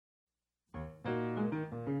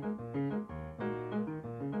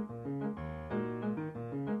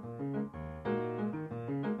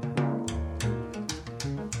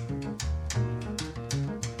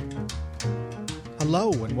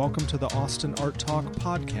Hello and welcome to the Austin Art Talk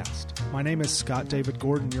podcast. My name is Scott David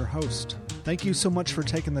Gordon, your host. Thank you so much for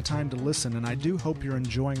taking the time to listen, and I do hope you're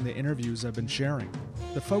enjoying the interviews I've been sharing.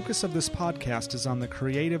 The focus of this podcast is on the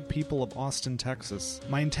creative people of Austin, Texas.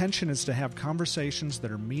 My intention is to have conversations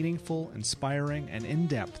that are meaningful, inspiring, and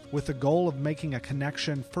in-depth, with the goal of making a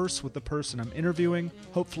connection first with the person I'm interviewing,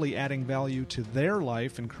 hopefully adding value to their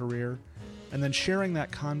life and career, and then sharing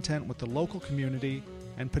that content with the local community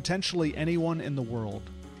and potentially anyone in the world.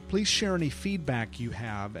 Please share any feedback you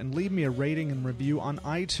have and leave me a rating and review on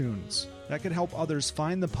iTunes. That could help others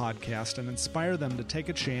find the podcast and inspire them to take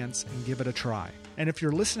a chance and give it a try. And if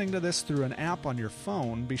you're listening to this through an app on your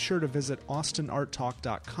phone, be sure to visit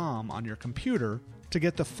austinarttalk.com on your computer to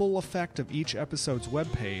get the full effect of each episode's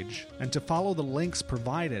webpage and to follow the links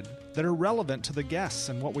provided that are relevant to the guests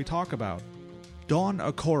and what we talk about. Dawn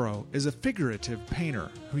Okoro is a figurative painter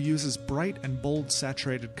who uses bright and bold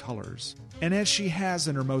saturated colors. And as she has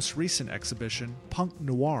in her most recent exhibition, Punk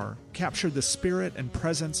Noir captured the spirit and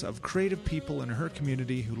presence of creative people in her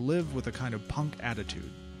community who live with a kind of punk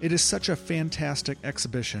attitude. It is such a fantastic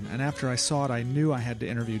exhibition, and after I saw it, I knew I had to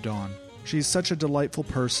interview Dawn. She's such a delightful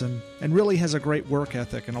person and really has a great work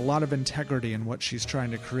ethic and a lot of integrity in what she's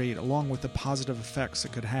trying to create, along with the positive effects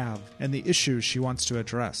it could have and the issues she wants to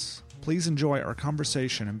address. Please enjoy our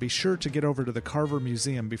conversation and be sure to get over to the Carver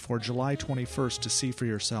Museum before July 21st to see for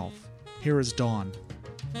yourself. Here is Dawn.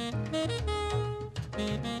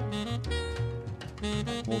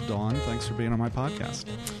 Well, Dawn, thanks for being on my podcast.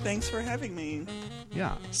 Thanks for having me.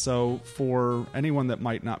 Yeah, so for anyone that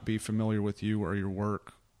might not be familiar with you or your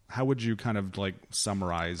work, how would you kind of like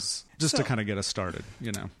summarize, just to kind of get us started,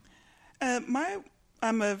 you know?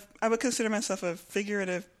 I would consider myself a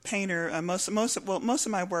figurative painter. Most of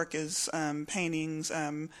my work is paintings.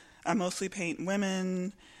 I mostly paint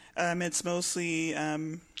women. It's mostly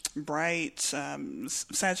bright,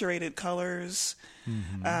 saturated colors,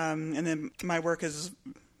 and then my work is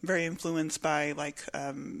very influenced by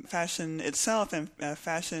fashion itself and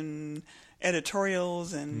fashion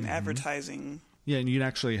editorials and advertising. Yeah, and you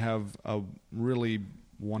actually have a really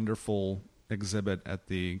wonderful exhibit at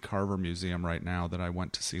the Carver Museum right now that I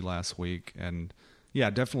went to see last week, and yeah,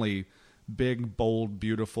 definitely big, bold,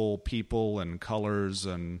 beautiful people and colors,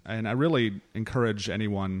 and I really encourage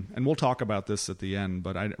anyone, and we'll talk about this at the end,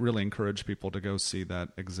 but I really encourage people to go see that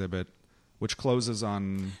exhibit, which closes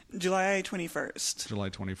on July 21st. July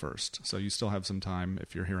 21st. So you still have some time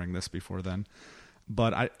if you're hearing this before then.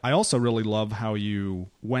 But I also really love how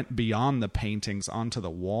you went beyond the paintings onto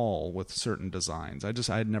the wall with certain designs.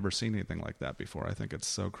 I had never seen anything like that before. I think it's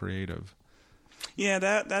so creative. Yeah,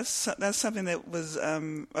 that's something that was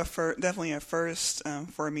definitely a first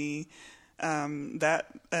for me. That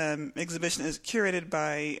exhibition is curated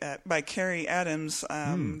by Carrie Adams,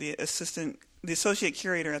 the associate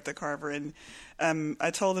curator at the Carver, and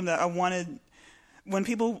I told him that I wanted. When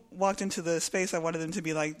people walked into the space, I wanted them to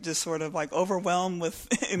be just sort of overwhelmed with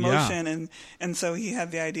emotion, yeah. and so he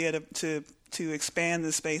had the idea to expand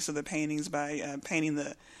the space of the paintings by painting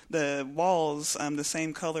the walls the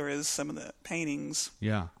same color as some of the paintings.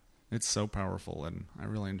 Yeah, it's so powerful, and I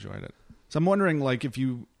really enjoyed it. So I'm wondering,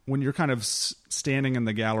 when you're kind of standing in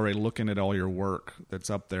the gallery looking at all your work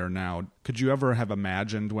that's up there now, could you ever have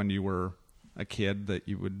imagined when you were a kid that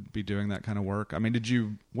you would be doing that kind of work? I mean,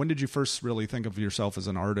 when did you first really think of yourself as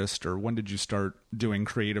an artist, or when did you start doing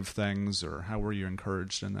creative things, or how were you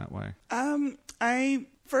encouraged in that way? I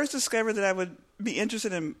first discovered that I would be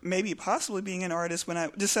interested in maybe possibly being an artist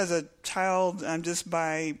when just as a child, just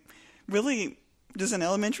by really just in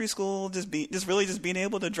elementary school, just being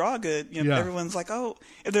able to draw good. Yeah. Everyone's like, oh,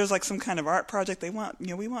 if there's some kind of art project, we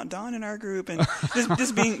want Dawn in our group, and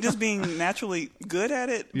just being naturally good at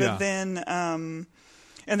it. But then, and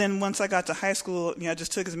then once I got to high school, I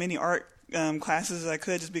just took as many art classes as I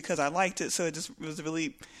could, just because I liked it. So it was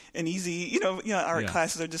really an easy, art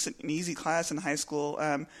classes are just an easy class in high school.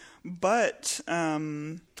 But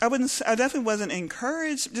I definitely wasn't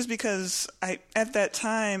encouraged, just because at that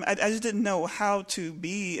time I just didn't know how to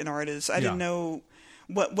be an artist. I didn't know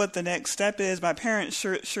what the next step is. My parents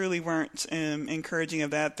surely weren't encouraging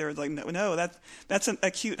of that. They were like, no, that's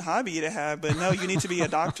a cute hobby to have, but no, you need to be a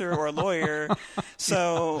doctor or a lawyer.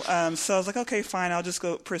 So I was like, okay, fine, I'll just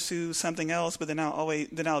go pursue something else, but then I'll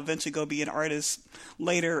eventually go be an artist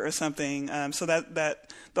later or something. So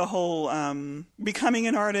that the whole becoming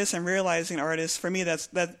an artist and realizing an artist, for me,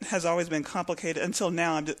 that has always been complicated until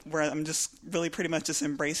now. I'm just really pretty much just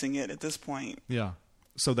embracing it at this point. Yeah.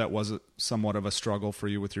 So that was somewhat of a struggle for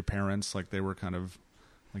you with your parents? Like they were kind of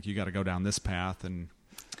like, you got to go down this path, and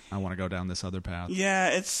I want to go down this other path.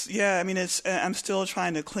 I mean, I'm still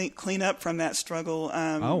trying to clean up from that struggle.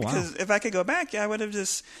 Wow. Because if I could go back, I would have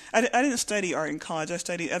just, I didn't study art in college. I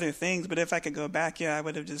studied other things, but if I could go back, I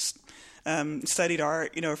would have just studied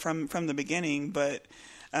art, from the beginning. But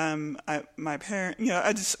my parent,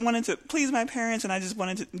 I just wanted to please my parents, and I just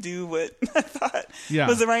wanted to do what I thought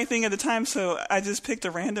was the right thing at the time. So I just picked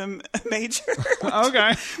a random major.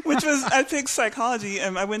 Which was, I picked psychology.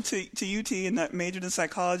 I went to UT and I majored in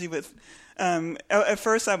psychology with, at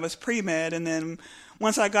first I was pre-med, and then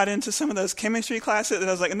once I got into some of those chemistry classes, I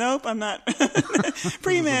was like, nope, I'm not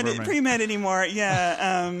pre-med anymore.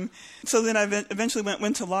 Yeah. So then I eventually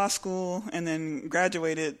went to law school and then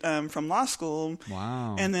graduated from law school.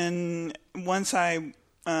 Wow. And then once I,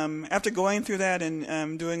 after going through that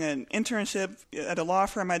and doing an internship at a law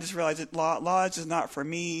firm, I just realized that law is just not for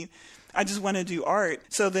me. I just want to do art.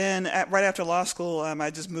 So then right after law school, I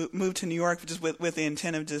just moved to New York just with the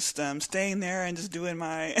intent of just staying there and just doing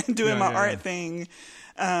my art thing.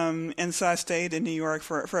 And so I stayed in New York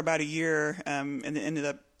for about a year and ended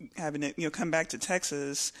up having to come back to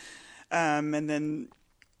Texas. And then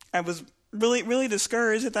I was really, really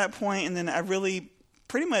discouraged at that point. And then I really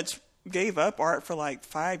pretty much gave up art for like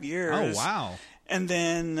 5 years. Oh, wow. And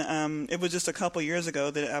then it was just a couple years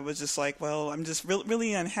ago that I was just like, well, I'm just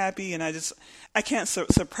really unhappy, and I can't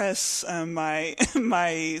suppress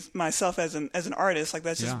myself as an artist. Like,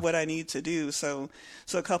 that's just what I need to do. So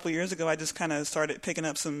a couple years ago, I just kind of started picking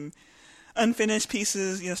up some unfinished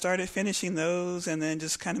pieces, started finishing those, and then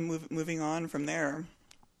just kind of moving on from there.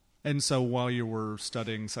 And so while you were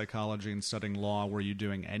studying psychology and studying law, were you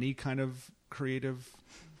doing any kind of creative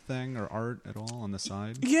thing or art at all on the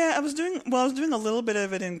side? Yeah, I was doing a little bit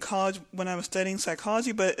of it in college when I was studying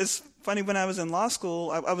psychology, but it's funny, when I was in law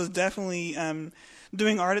school, I was definitely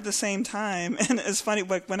doing art at the same time. And it's funny,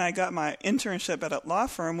 like when I got my internship at a law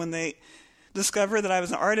firm, when they discovered that I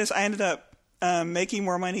was an artist, I ended up making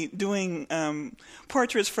more money doing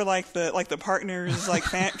portraits for like the partners, like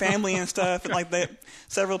family and stuff. And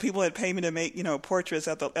several people had paid me to make portraits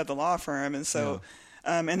at the law firm, and so.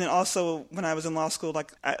 And then also when I was in law school,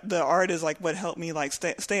 the art is like what helped me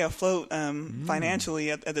stay afloat financially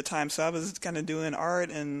at the time. So I was kind of doing art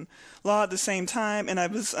and law at the same time, and I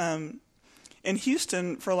was in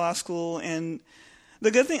Houston for law school. And the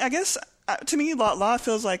good thing, I guess, to me, law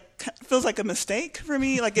feels like a mistake for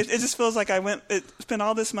me. Like it just feels like I spent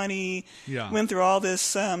all this money, went through all this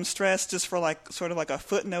stress just for sort of like a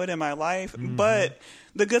footnote in my life, but.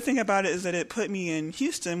 The good thing about it is that it put me in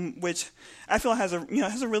Houston, which I feel has a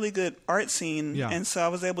really good art scene, and so I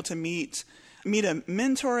was able to meet a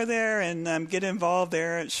mentor there and get involved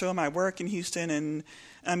there, show my work in Houston,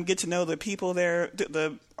 and get to know the people there,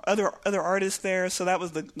 the other artists there. So that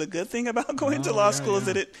was the good thing about going to law school is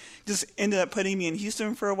that it just ended up putting me in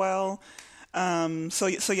Houston for a while. I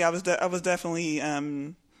was definitely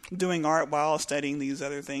doing art while studying these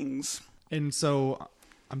other things. And so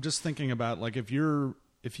I'm just thinking about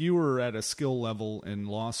if you were at a skill level in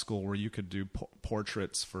law school where you could do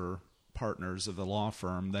portraits for partners of the law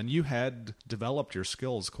firm, then you had developed your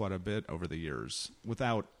skills quite a bit over the years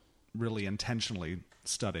without really intentionally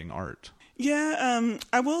studying art. Yeah,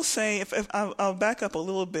 I will say, if I'll back up a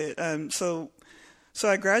little bit. So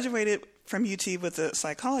I graduated from UT with a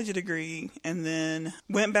psychology degree, and then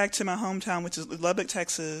went back to my hometown, which is Lubbock,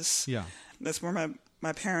 Texas. Yeah, that's where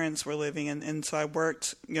my parents were living, and so I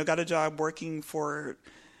worked, got a job working for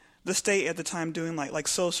the state at the time doing like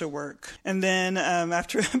social work. And then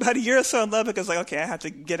after about a year or so in Lubbock, I was like, okay, I have to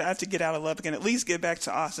get out of Lubbock and at least get back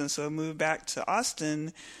to Austin. So I moved back to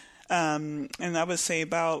Austin. And I would say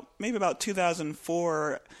maybe about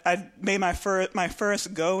 2004, I made my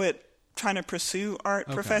first go at trying to pursue art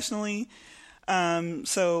professionally.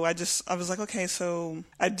 So I was like, okay, so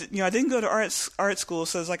I didn't go to art school.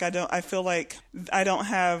 So it's like, I feel like I don't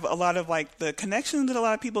have a lot of the connections that a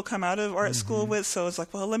lot of people come out of art school with. So it's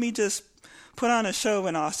like, well, let me just put on a show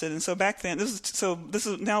in Austin. And so back then,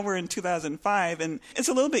 now we're in 2005, and it's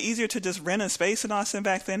a little bit easier to just rent a space in Austin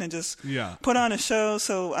back then and just put on a show.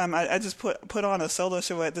 So I just put on a solo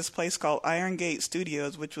show at this place called Iron Gate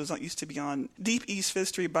Studios, which used to be on Deep East Fifth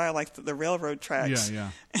Street by the railroad tracks.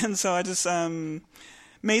 And so I just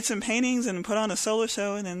made some paintings and put on a solo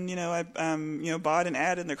show, and then I bought an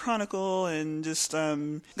ad in the Chronicle and just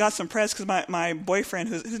got some press because my boyfriend,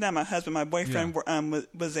 who's not my husband, my boyfriend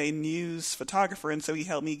was a news photographer, and so he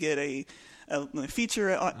helped me get a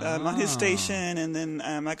feature on his station, and then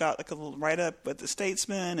I got a little write up with the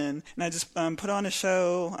Statesman, and I just put on a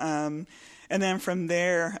show. And then from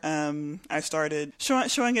there, I started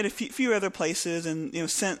showing at a few other places,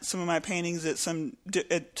 and sent some of my paintings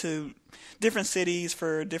to different cities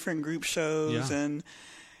for different group shows, and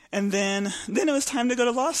then it was time to go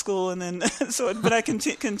to law school, and then but I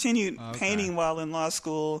continued painting while in law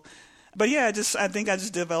school. But yeah, I think I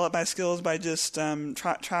just developed my skills by just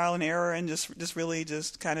trial and error, and just really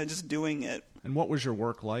just kind of just doing it. And what was your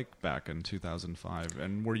work like back in 2005?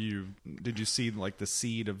 And did you see like the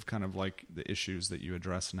seed of kind of like the issues that you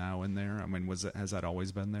address now in there? I mean, has that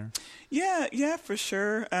always been there? Yeah, for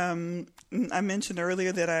sure. I mentioned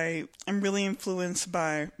earlier that I'm really influenced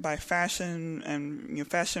by fashion and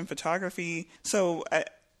fashion photography. So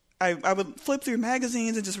I would flip through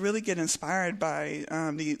magazines and just really get inspired by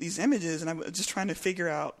these images, and I was just trying to figure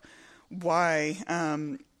out why.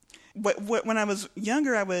 When I was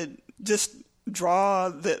younger, I would just draw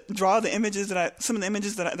the images some of the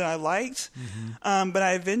images that I liked, but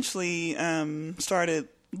I eventually started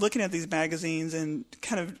looking at these magazines and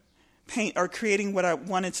kind of paint or creating what I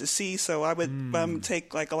wanted to see. So I would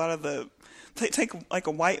take like a lot of take like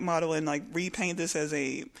a white model and like repaint this as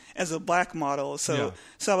a black model. So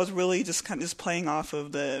I was really just kind of just playing off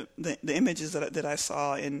of the images that I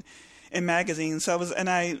saw in magazines. So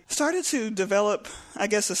I started to develop, I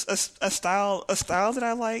guess, a style that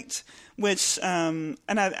I liked, which and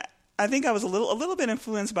I think I was a little bit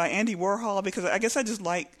influenced by Andy Warhol, because I guess I just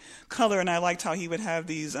liked color, and I liked how he would have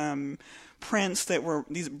these prints that were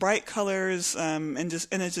these bright colors, and it's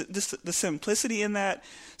just the simplicity in that.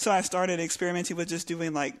 So I started experimenting with just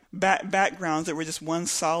doing like backgrounds that were just one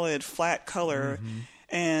solid flat color.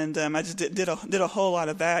 And I just did a whole lot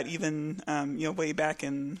of that, even way back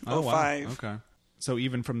in 2005. Wow. Okay. So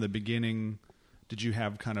even from the beginning, did you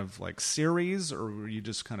have kind of like series, or were you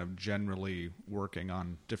just kind of generally working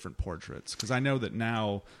on different portraits? Because I know that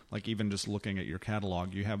now, like even just looking at your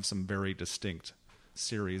catalog, you have some very distinct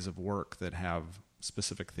series of work that have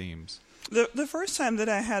specific themes. The first time that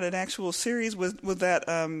I had an actual series was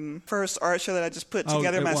that first art show that I just put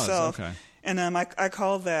together myself. Okay. And I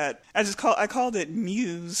called it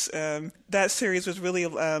Muse. That series was really a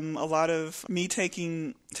lot of me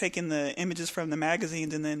taking the images from the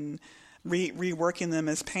magazines and then reworking them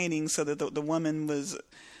as paintings, so that the woman was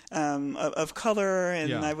of color,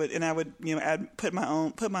 and I would put my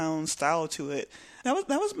own style to it.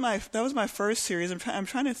 That was my first series. I'm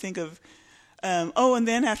trying to think of. And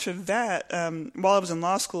then after that, while I was in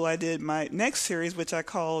law school, I did my next series, which I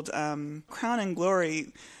called Crown and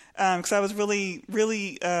Glory. Because I was really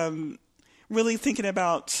thinking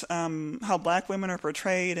about how Black women are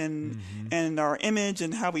portrayed and our image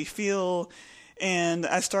and how we feel. And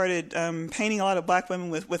I started painting a lot of Black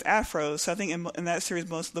women with afros. So I think in that series,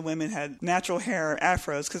 most of the women had natural hair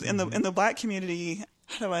afros. Because in the Black community,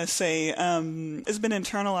 how do I say, it's been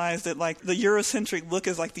internalized that like the Eurocentric look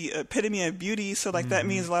is like the epitome of beauty. So like that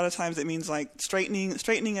means a lot of times it means like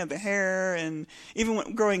straightening of the hair. And even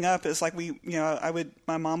when growing up, it's like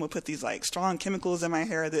my mom would put these like strong chemicals in my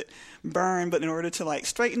hair that burn, but in order to like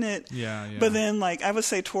straighten it. Yeah. But then like I would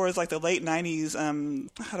say towards like the late 90s,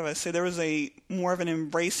 how do I say, there was a more of an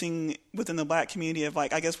embracing within the Black community of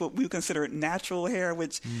like, I guess what we would consider natural hair,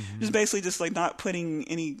 which is basically just like not putting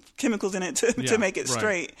any chemicals in it to make it straight.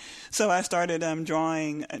 So I started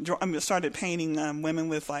started painting women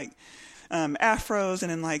with like afros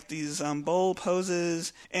and in like these bold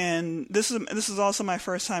poses. And this is also my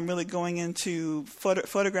first time really going into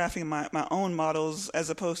photographing my own models, as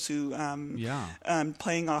opposed to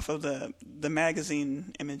playing off of the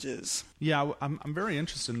magazine images. Yeah, I'm very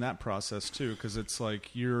interested in that process too, because it's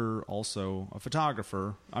like you're also a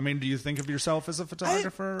photographer. I mean, do you think of yourself as a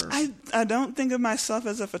photographer? I don't think of myself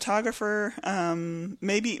as a photographer.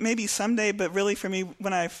 Maybe someday, but really for me,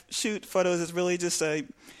 when I shoot photos, it's really just a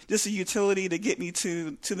utility to get me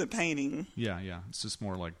to the painting. Yeah, it's just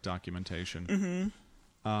more like documentation.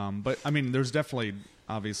 But I mean, there's definitely,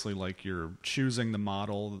 obviously, like you're choosing the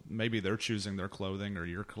model, maybe they're choosing their clothing, or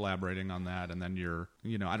you're collaborating on that, and then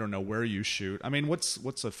I don't know where you shoot. I mean,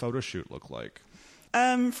 what's a photo shoot look like?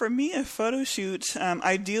 For me, a photo shoot,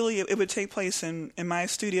 ideally it would take place in my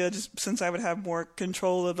studio, just since I would have more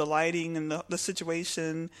control of the lighting and the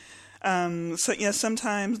situation.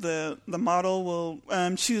 Sometimes the model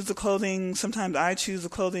will choose the clothing. Sometimes I choose the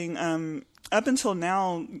clothing. Up until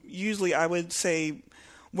now, usually I would say,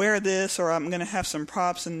 wear this, or I'm going to have some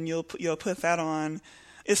props, and you'll put that on.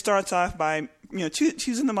 It starts off by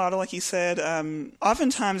choosing the model, like you said.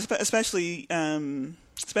 Oftentimes, especially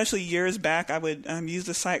especially years back, I would use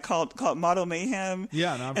the site called Model Mayhem.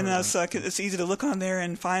 Yeah, no, and that's it's easy to look on there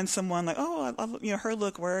and find someone like, her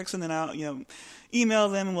look works, and then I'll email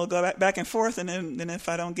them, and we'll go back and forth, and then if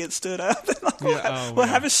I don't get stood up, then we'll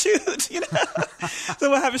have a shoot, So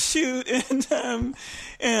we'll have a shoot,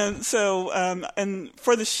 and so and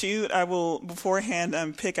for the shoot, I will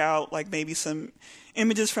beforehand pick out like maybe some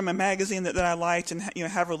images from a magazine that I liked, and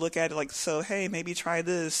have her look at it, like, so hey, maybe try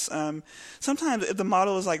this. Sometimes if the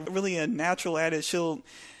model is like really a natural at it, she'll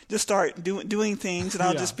just start doing things, and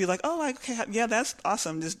I'll just be like, okay, yeah, that's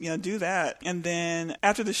awesome, just do that. And then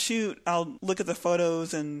after the shoot, I'll look at the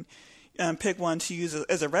photos and pick one to use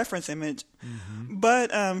as a reference image. Mm-hmm.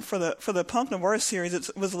 But for the Punk Noir series,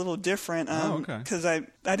 it was a little different because I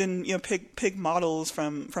didn't pick models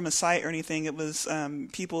from a site or anything. It was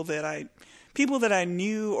people that I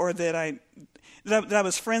knew, or that I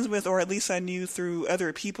was friends with, or at least I knew through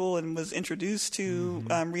other people and was introduced to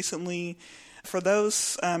recently. For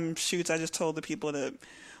those shoots, I just told the people to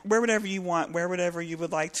wear whatever you want, wear whatever you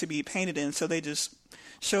would like to be painted in. So they just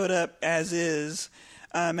showed up as is.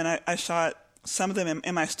 And I shot some of them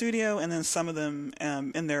in my studio, and then some of them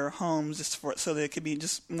in their homes, just so that it could be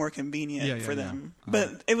just more convenient for them.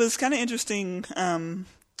 But it was kind of interesting.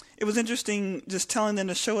 It was interesting just telling them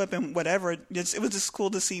to show up in whatever. It was just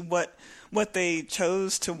cool to see what they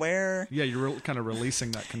chose to wear. Yeah, you're kind of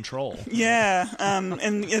releasing that control. Yeah,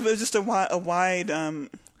 and it was just a wide.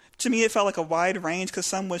 To me, it felt like a wide range, because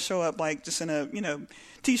some would show up like just in a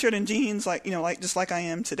t-shirt and jeans, like just like I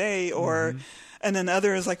am today, or and then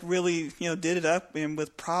others like really did it up and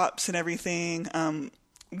with props and everything.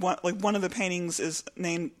 One of the paintings is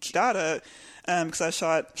named Kidada, because I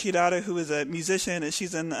shot Kidada, who is a musician, and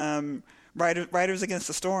she's in Riders Against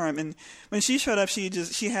the Storm. And when she showed up,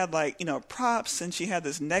 she had like props, and she had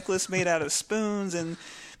this necklace made out of spoons and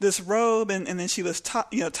this robe, and then she was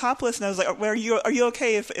topless. And I was like, well, are you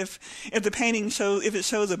okay if the painting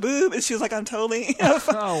shows a boob? And she was like, I'm totally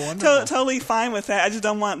totally fine with that. I just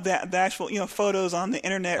don't want the actual photos on the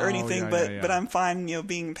internet or anything. But I'm fine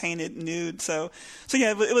being painted nude. So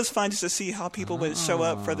yeah, it was fun just to see how people would show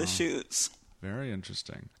up for the shoots. Very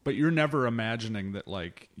interesting. But you're never imagining that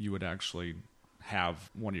like you would actually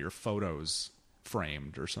have one of your photos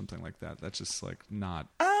framed or something like that. That's just like not.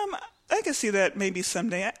 I could see that maybe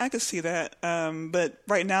someday. I could see that. But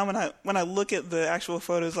right now, when I look at the actual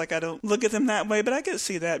photos, like I don't look at them that way. But I could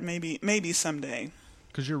see that maybe someday.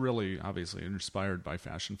 Because you're really obviously inspired by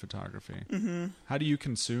fashion photography. Mm-hmm. How do you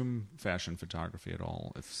consume fashion photography at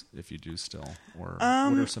all, if you do still? Or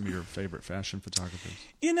what are some of your favorite fashion photographers?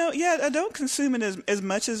 I don't consume it as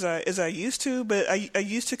much as I used to, but I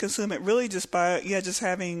used to consume it really just by just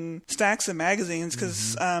having stacks of magazines,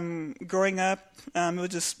 because growing up, it was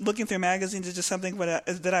just looking through magazines is just something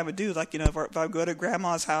that I would do. Like if I would go to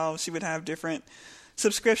Grandma's house, she would have different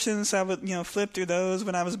subscriptions, so I would flip through those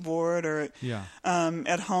when I was bored, or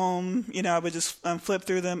at home I would just flip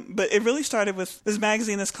through them. But it really started with this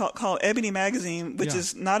magazine that's called Ebony Magazine, which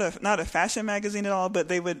is not a fashion magazine at all, but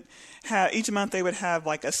they would have each month they would have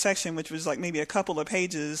like a section which was like maybe a couple of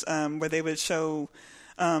pages where they would show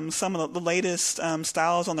some of the latest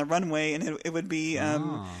styles on the runway, and it would be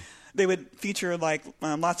they would feature like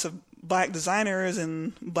lots of Black designers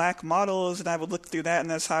and Black models, and I would look through that, and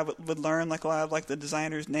that's how I would learn like a lot of like the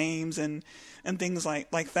designers' names and things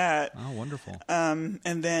like that. Oh, wonderful.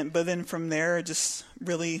 But then from there, just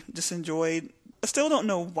enjoyed. I still don't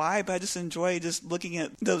know why, but I just enjoy just looking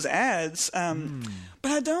at those ads.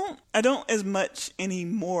 But I don't as much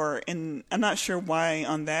anymore, and I'm not sure why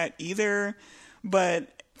on that either. But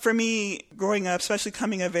for me, growing up, especially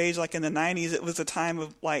coming of age, like in the 90s, it was a time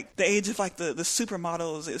of like the age of like the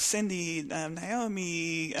supermodels. It was Cindy,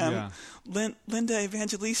 Naomi, Linda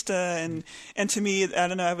Evangelista, and to me, I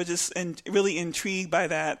don't know, I was just really intrigued by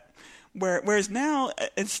that. Whereas now,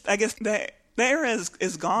 I guess that the era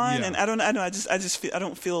is gone, and I don't know. I just I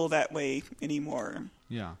don't feel that way anymore.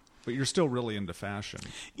 Yeah. But you're still really into fashion.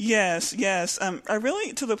 Yes. I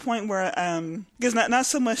really, to the point where, because not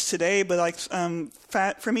so much today, but like,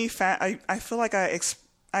 for me, I feel like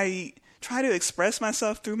I try to express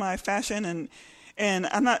myself through my fashion, and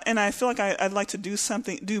I feel like I'd like to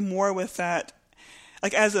do more with that,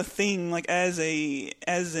 like as a thing, like as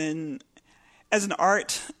an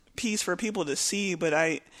art piece for people to see. But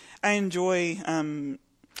I enjoy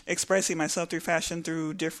expressing myself through fashion,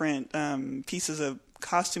 through different pieces of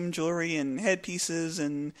costume jewelry and headpieces,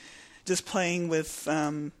 and just playing with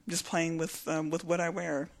what I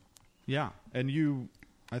wear. Yeah, and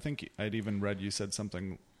I think I'd even read you said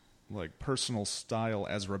something like personal style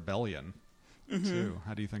as rebellion too.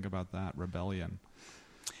 How do you think about that, rebellion?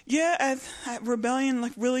 Yeah, rebellion,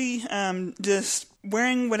 like really just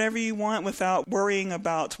wearing whatever you want without worrying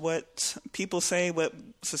about what people say, what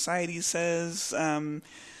society says.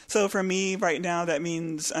 So for me right now, that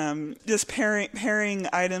means just pairing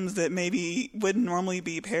items that maybe wouldn't normally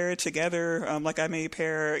be paired together. Like I may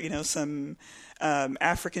pair, some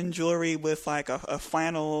African jewelry with like a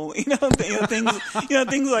flannel, things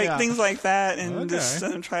like that, and just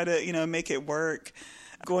try to make it work.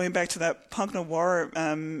 Going back to that Punk Noir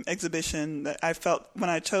exhibition, that I felt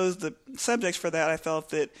when I chose the subjects for that, I felt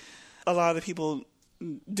that a lot of the people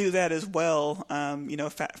do that as well.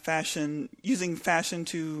 Fashion, using fashion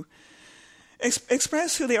to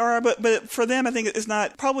express who they are, but for them, I think it's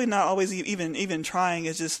probably not always even trying.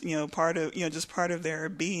 It's just part of their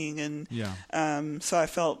being, and so I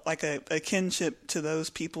felt like a kinship to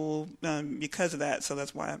those people because of that. So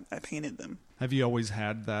that's why I painted them. Have you always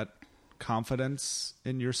had that confidence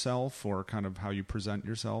in yourself, or kind of how you present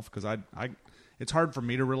yourself? Because I it's hard for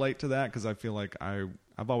me to relate to that, because I feel like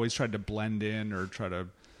I've always tried to blend in or try to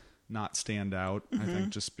not stand out. I think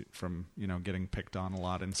just from getting picked on a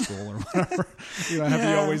lot in school or whatever. Have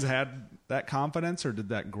you always had that confidence, or did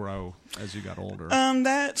that grow as you got older?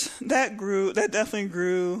 That grew. That definitely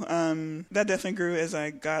grew. That definitely grew as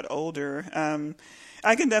I got older.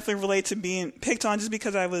 I can definitely relate to being picked on, just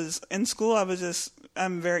because I was in school.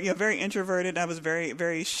 I'm very introverted. I was very,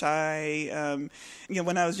 very shy.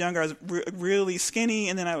 When I was younger, I was really skinny,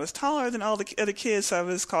 and then I was taller than all the other kids, so I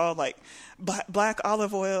was called like black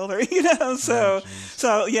olive oil, or So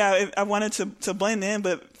I wanted to blend in,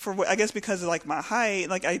 but I guess because of like my height,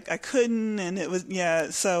 like I couldn't, and it was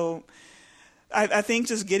So I think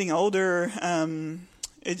just getting older,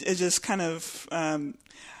 it just kind of.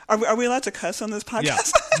 Are we allowed to cuss on this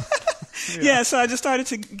podcast? Yeah, so I just started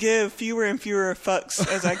to give fewer and fewer fucks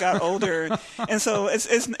as I got older, and so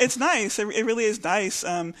it's nice. It really is nice.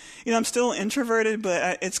 I'm still introverted,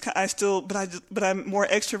 but I'm more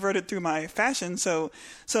extroverted through my fashion. So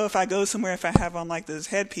if I go somewhere, if I have on like this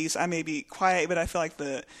headpiece, I may be quiet, but I feel like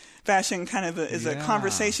the fashion kind of is a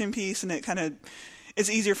conversation piece, and it kind of. It's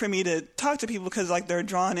easier for me to talk to people because like they're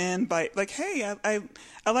drawn in by like, hey, I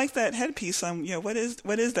like that headpiece. What is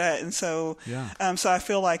that? And so so I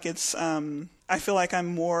feel like I feel like I'm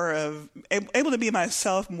more of able to be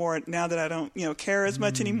myself more now that I don't care as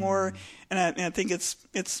much anymore, and I think it's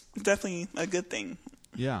definitely a good thing.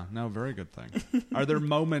 Yeah, no, very good thing. Are there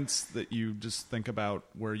moments that you just think about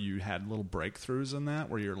where you had little breakthroughs in that,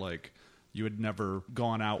 where you're like, you had never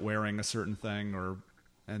gone out wearing a certain thing,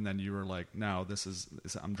 and then you were like, no,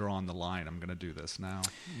 I'm drawing the line. I'm going to do this now,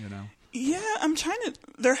 Yeah, I'm trying to.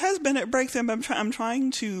 There has been a breakthrough. But I'm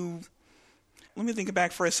trying to. Let me think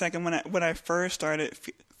back for a second when I first started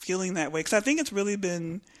feeling that way, because I think it's really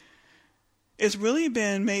been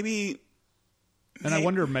maybe. And I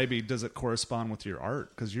wonder, maybe does it correspond with your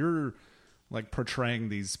art? Because you're like portraying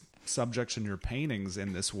these subjects in your paintings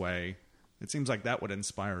in this way. It seems like that would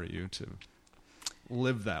inspire you to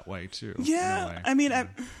live that way too. Yeah, I mean,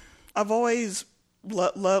 I've always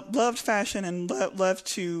loved fashion and loved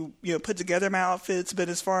to put together my outfits, but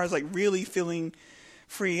as far as like really feeling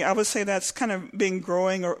free, I would say that's kind of been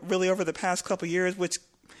growing really over the past couple of years, which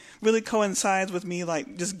really coincides with me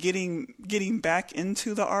like just getting back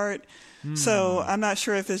into the art. So I'm not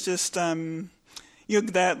sure if it's just that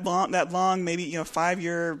long maybe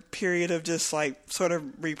 5-year period of just like sort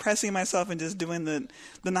of repressing myself and just doing the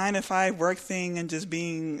 9-to-5 work thing and just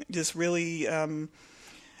being just really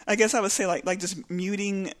I guess I would say like just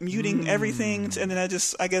muting everything, and then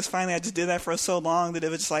I guess finally I just did that for so long that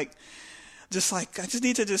it was just like I just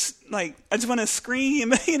need to I just want to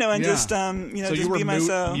scream, and just so just you were be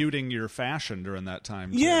myself. Muting your fashion during that time.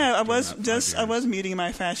 Yeah, I was muting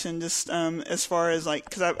my fashion just as far as like,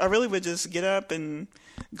 because I really would just get up and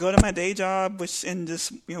go to my day job, and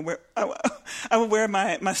just I would wear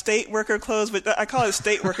my state worker clothes, but I call it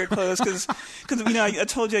state worker clothes because I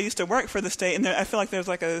told you I used to work for the state, and I feel like there's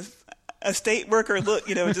like a state worker look,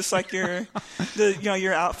 just like your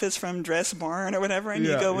outfits from Dress Barn or whatever, and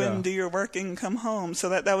you go in and do your work and come home. So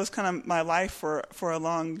that was kind of my life for a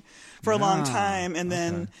long time, and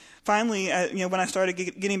then finally, when I started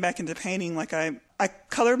getting back into painting, like I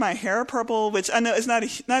colored my hair purple, which I know is not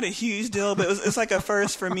a huge deal, but it's like a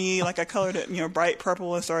first for me. Like I colored it, bright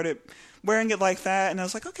purple, and started wearing it like that, and I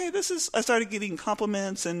was like, okay, I started getting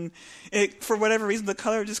compliments, and for whatever reason, the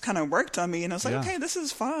color just kind of worked on me, and I was like, okay, this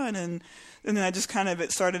is fun, and then I just kind of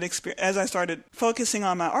as I started focusing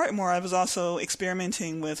on my art more, I was also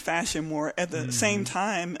experimenting with fashion more at the same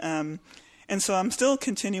time, and so I'm still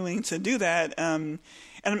continuing to do that, and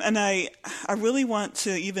I really want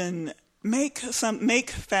to even make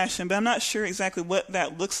fashion, but I'm not sure exactly what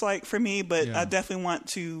that looks like for me. But I definitely want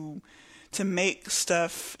to make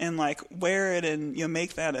stuff and like wear it and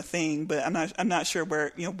make that a thing. But I'm not sure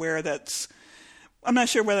where that's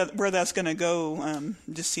going to go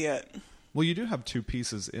just yet. Well, you do have 2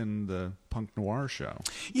 pieces in the Punk Noir show.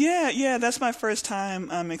 Yeah, that's my first time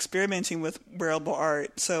experimenting with wearable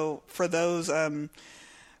art. So for those,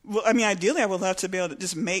 ideally I would love to be able to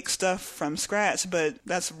just make stuff from scratch, but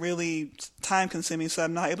that's really time consuming, so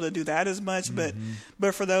I'm not able to do that as much. Mm-hmm.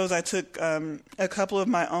 But for those, I took a couple of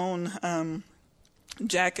my own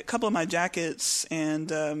couple of my jackets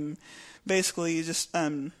and basically just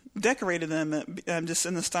decorated them just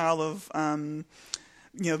in the style of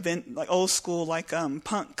like old school, like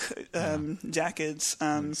punk jackets,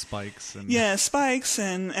 and spikes, and spikes,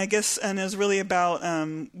 and I guess, and it was really about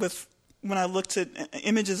when I looked at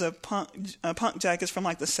images of punk jackets from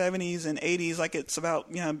like the 70s and 80s, like it's about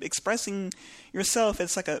expressing yourself.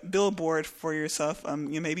 It's like a billboard for yourself.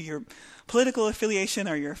 Maybe your political affiliation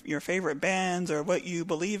or your favorite bands or what you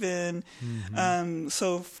believe in. Mm-hmm.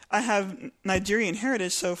 So I have Nigerian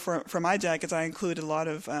heritage. So for my jackets, I included a lot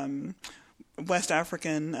of West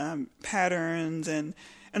African patterns and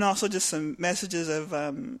also just some messages of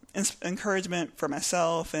encouragement for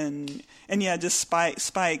myself and just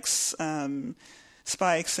spikes and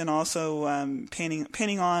also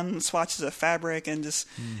painting on swatches of fabric and just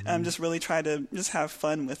just really try to just have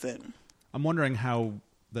fun with it. I'm wondering how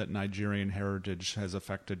that Nigerian heritage has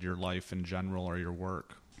affected your life in general or your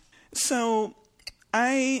work. So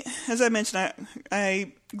as I mentioned,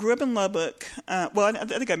 I grew up in Lubbock. I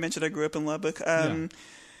think I mentioned I grew up in Lubbock.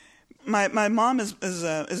 My mom is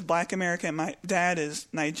Black American. My dad is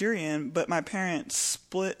Nigerian, but my parents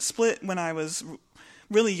split when I was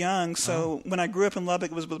really young. So when I grew up in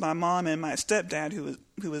Lubbock, it was with my mom and my stepdad, who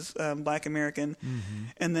was Black American,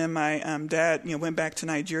 and then my dad went back to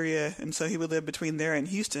Nigeria, and so he would live between there and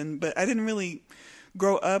Houston. But I didn't really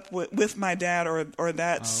grow up with my dad or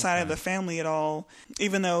that side of the family at all,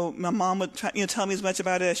 even though my mom would tell me as much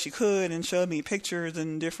about it as she could and showed me pictures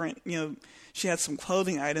and different, she had some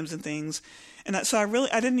clothing items and things. And so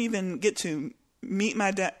I didn't even get to meet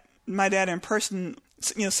my dad in person,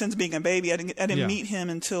 since being a baby. I didn't meet him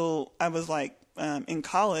until I was like in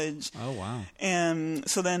college. Oh, wow. And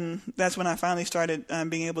so then that's when I finally started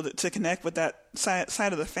being able to connect with that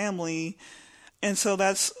side of the family. And so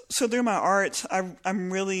through my art,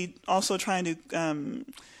 I'm really also trying to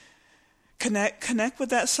connect with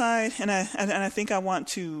that side, and I think I want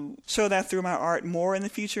to show that through my art more in the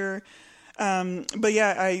future. But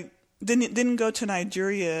yeah, I didn't go to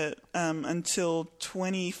Nigeria until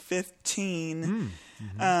 2015.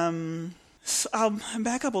 So I'll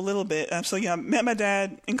back up a little bit. So I met my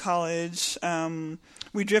dad in college.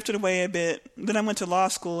 We drifted away a bit. Then I went to law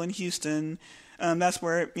school in Houston. That's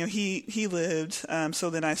where he lived. So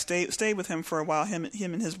then I stayed with him for a while. Him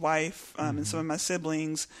and his wife and some of my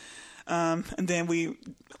siblings. And then we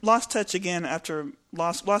lost touch again after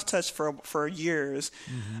lost touch for years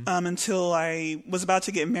until I was about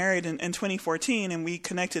to get married in 2014, and we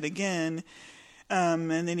connected again. And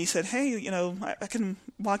then he said, "Hey, I can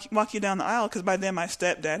walk you down the aisle," because by then my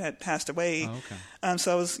stepdad had passed away. Oh, okay.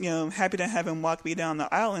 So I was happy to have him walk me down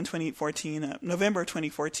the aisle in 2014, November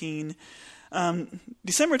 2014.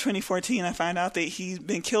 December 2014, I found out that he'd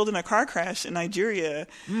been killed in a car crash in Nigeria.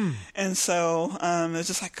 And so it was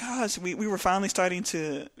just like, gosh, we were finally starting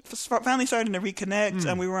to reconnect,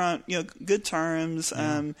 and we were on good terms.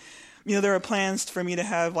 There were plans for me to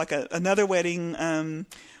have like another wedding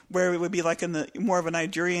where it would be like in the more of a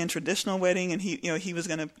Nigerian traditional wedding, and he was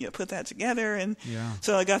going to put that together. And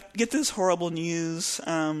so I get this horrible news.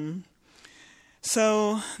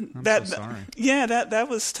 So that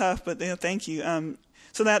was tough, but thank you.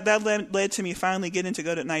 So that led to me finally getting to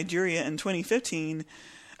go to Nigeria in 2015,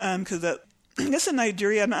 because I guess in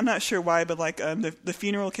Nigeria, I'm not sure why, but like the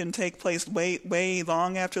funeral can take place way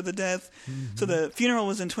long after the death. So the funeral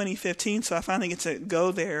was in 2015, so I finally get to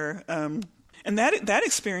go there, and that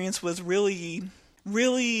experience was really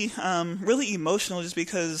emotional, just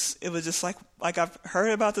because it was just like I've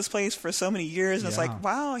heard about this place for so many years, and it's like,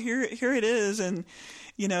 wow, here it is. And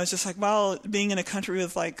it's just like, wow, being in a country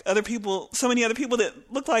with like other people, so many other people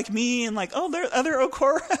that look like me, and like, oh, there are other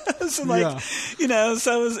Okoras, and like,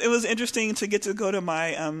 so it was interesting to get to go to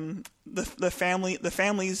my the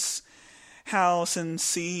family's house and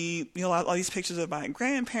see all these pictures of my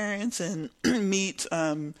grandparents and meet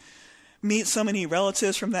so many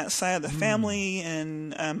relatives from that side of the family,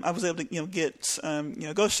 and I was able to get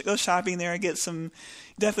go shopping there,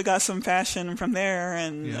 definitely got some fashion from there,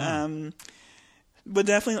 and would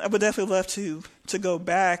definitely love to go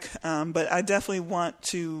back. But I definitely want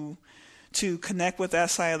to connect with that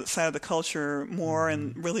side of the culture more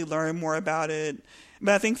and really learn more about it.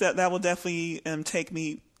 But I think that will definitely take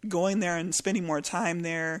me going there and spending more time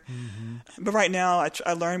there. Mm-hmm. But right now,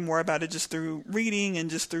 I learn more about it just through reading and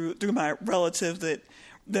just through my relatives that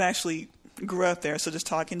actually grew up there. So just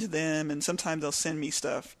talking to them, and sometimes they'll send me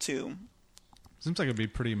stuff too. Seems like it'd be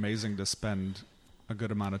pretty amazing to spend a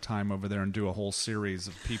good amount of time over there and do a whole series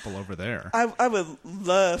of people over there. I would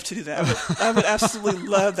love to do that. I would absolutely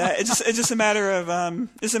love that. It's just a matter of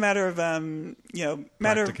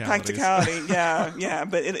practicality. Yeah.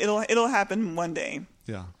 But it'll happen one day.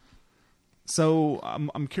 Yeah. So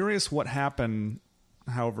I'm curious what happened.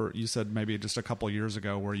 However, you said maybe just a couple years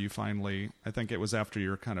ago where you finally, I think it was after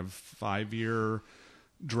your kind of 5-year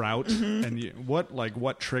drought, mm-hmm. and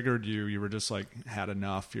what triggered you? You were just like had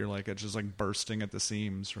enough. You're like, it's just like bursting at the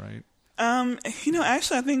seams, right?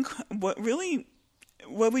 Actually, I think what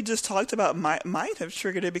we just talked about might have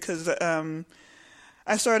triggered it, because I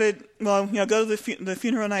started go to the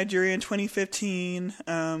funeral in Nigeria in 2015,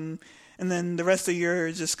 and then the rest of the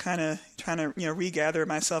year just kind of trying to regather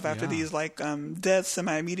myself after these deaths in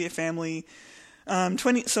my immediate family.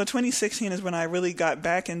 2016 is when I really got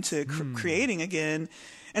back into creating again,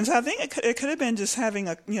 and so I think it could have been just having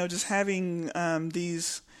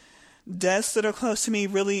these deaths that are close to me.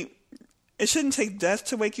 Really, it shouldn't take death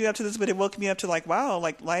to wake you up to this, but it woke me up to wow,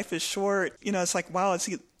 life is short. It's like, wow,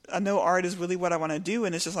 I know art is really what I want to do,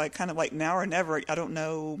 and it's just kind of now or never. I don't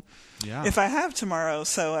know if I have tomorrow,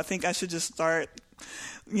 so I think I should just start.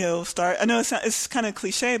 I know it's kind of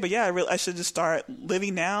cliche, but I should just start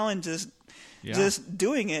living now and just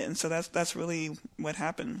doing it. And so that's really what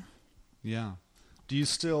happened. Yeah. Do you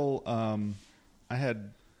still, I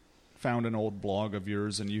had found an old blog of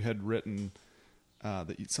yours, and you had written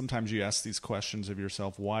that sometimes you ask these questions of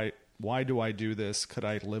yourself, why do I do this? Could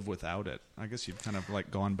I live without it? I guess you've kind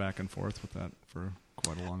of gone back and forth with that for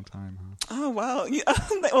quite a long time, huh? Oh, wow. Yeah.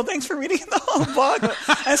 Well, thanks for reading the whole blog.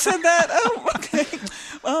 I said that. Oh, okay.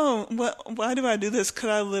 Oh, why do I do this?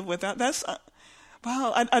 Could I live without? That's...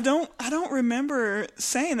 Wow, I don't remember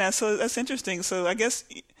saying that, so that's interesting. So I guess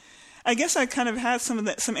I kind of had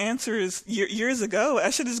some answers years ago.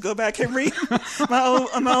 I should just go back and read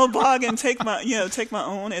my old blog and take my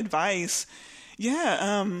own advice.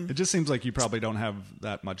 Yeah. It just seems like you probably don't have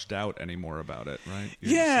that much doubt anymore about it, right?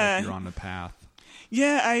 You're on the path.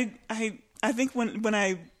 Yeah, I think when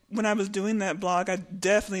I was doing that blog, I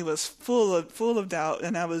definitely was full of doubt,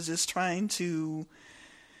 and I was just trying to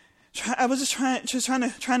trying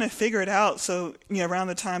to figure it out. So, around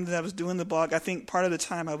the time that I was doing the blog, I think part of the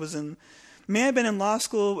time I was may have been in law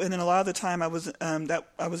school, and then a lot of the time I was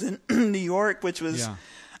in New York, which was,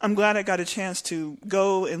 I'm glad I got a chance to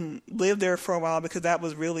go and live there for a while, because that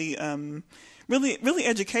was really, really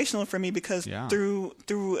educational for me, because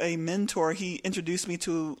through a mentor, he introduced me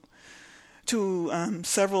to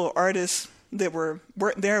several artists that were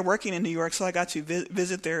there working in New York. So I got to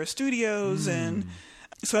visit their studios, and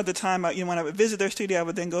so at the time, when I would visit their studio, I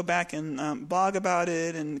would then go back and blog about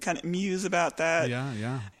it and kind of muse about that.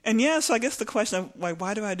 Yeah. And so I guess the question of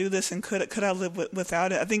why do I do this, and could I live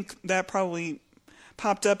without it? I think that probably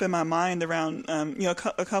popped up in my mind around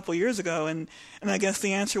a couple years ago, and I guess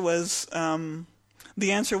the answer was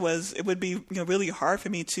it would be really hard for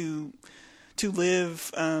me to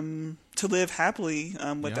live happily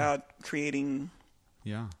without creating.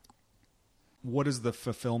 Yeah. What does the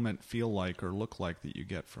fulfillment feel like or look like that you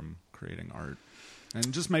get from creating art?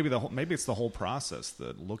 And just maybe it's the whole process,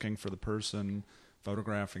 the looking for the person,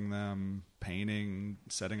 photographing them, painting,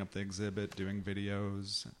 setting up the exhibit, doing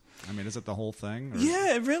videos. I mean, is it the whole thing? Or?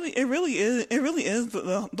 Yeah, it really is. It really is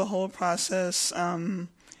the whole process.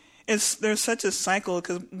 There's such a cycle,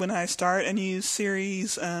 because when I start a new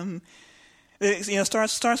series, it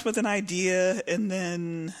starts with an idea, and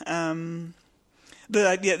then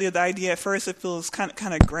the idea at first, it feels kind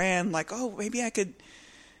of grand, like, oh, maybe I could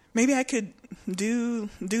do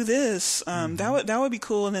this. That would be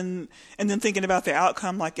cool. And then thinking about the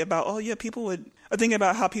outcome, people would, or thinking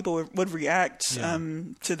about how people would react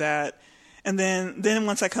to that. And then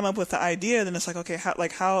once I come up with the idea, then it's like, okay,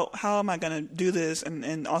 how am I going to do this?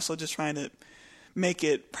 And also just trying to make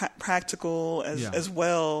it practical as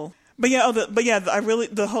well. But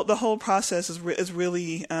the whole process is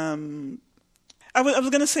really, I was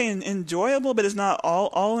going to say enjoyable, but it's not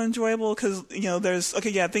all enjoyable, because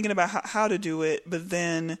thinking about how to do it, but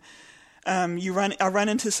then I run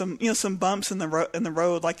into some bumps in the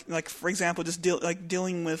road, like for example, just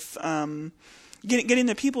dealing with getting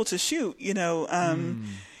the people to shoot.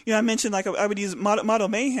 I mentioned like I would use model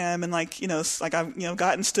mayhem, and like like I've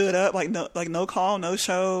gotten stood up, like no call, no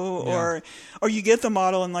show, or you get the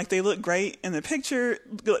model and like they look great in the picture,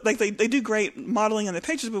 like they do great modeling in the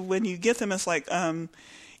pictures, but when you get them, it's like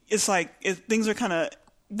things are kind of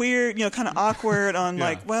weird, kind of awkward on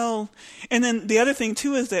like, well, and then the other thing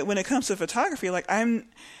too is that when it comes to photography, like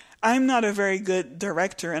I'm not a very good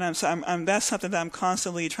director, and I'm that's something that I'm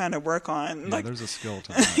constantly trying to work on. Yeah, like, there's a skill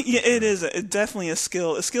to that. Yeah, it is definitely a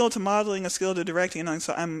skill to modeling, a skill to directing. And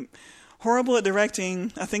so I'm horrible at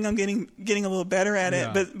directing. I think I'm getting a little better at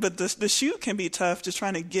it, but the shoot can be tough, just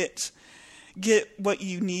trying to get what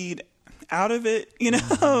you need out of it,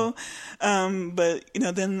 Mm-hmm. But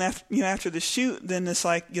then after the shoot, then it's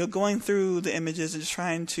like going through the images and just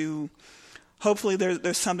trying to. Hopefully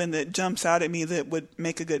there's something that jumps out at me that would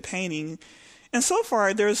make a good painting. And so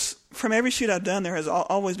far, from every shoot I've done, there has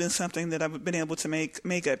always been something that I've been able to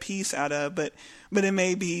make a piece out of. But it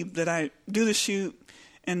may be that I do the shoot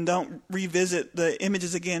and don't revisit the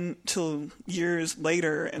images again till years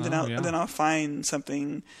later, and then I'll find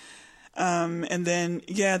something. And then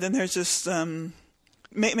there's just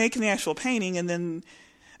making the actual painting, and then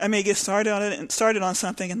I may get started on it and started on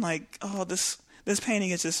something and like, oh, this painting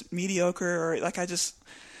is just mediocre, or like I'm just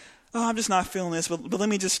not feeling this, but let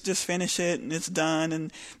me just finish it and it's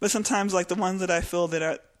done. But sometimes like the ones that I feel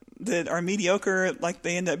that are mediocre, like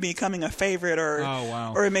they end up becoming a favorite,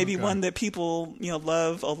 or maybe one that people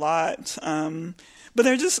love a lot. But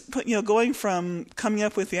they're just going from coming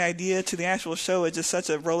up with the idea to the actual show is just such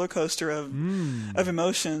a roller coaster of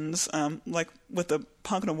emotions. Like with the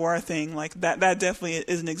punk noir thing, like that definitely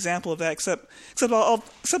is an example of that. Except all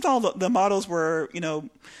the models were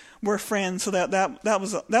friends, so that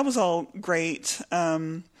was all great.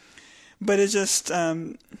 But it's just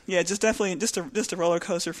just definitely just a roller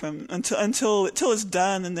coaster from until it's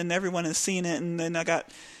done, and then everyone has seen it, and then I got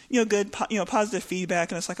good positive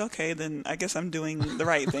feedback, and it's like, okay, then I guess I'm doing the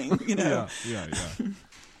right thing. Yeah.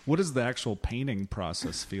 What does the actual painting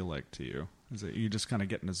process feel like to you? Is it you just kind of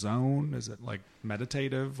get in a zone? Is it like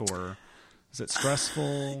meditative, or is it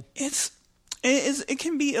stressful? It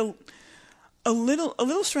can be a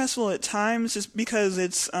little stressful at times, just because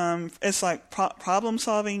it's like problem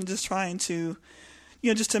solving, just trying to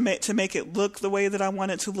just to make it look the way that I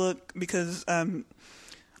want it to look, because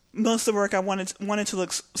most of the work I wanted to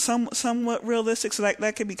look somewhat realistic, so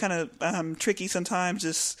that could be kind of tricky sometimes.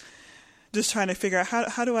 Just trying to figure out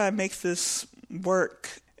how do I make this work.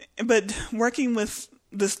 But working with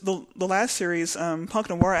the last series, Punk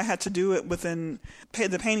Noir, I had to do it within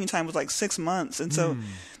the painting time was like 6 months, and so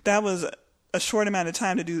that was a short amount of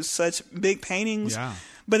time to do such big paintings. Yeah.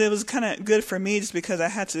 But it was kind of good for me, just because I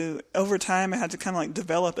had to over time I had to kind of like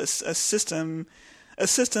develop a system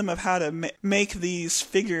of how to make these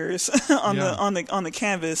figures on the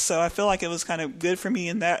canvas. So I feel like it was kind of good for me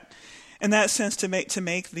in that sense to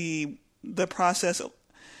make the process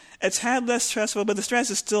a tad less stressful, but the stress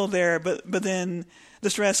is still there. But then the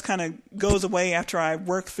stress kind of goes away after I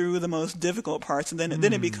work through the most difficult parts, and then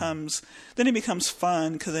it becomes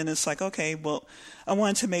fun, because then it's like, okay, well, I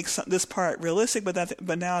wanted to make this part realistic,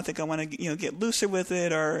 but now I think I want to get looser with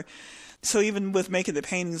it, or. So even with making the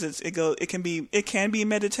paintings, it can be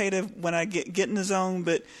meditative when I get in the zone,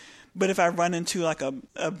 but if I run into like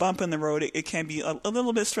a bump in the road, it can be a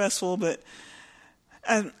little bit stressful. But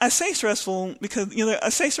I say stressful because I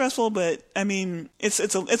say stressful, but I mean it's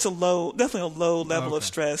definitely a low level of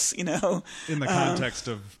stress. In the context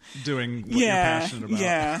of doing what you're passionate about.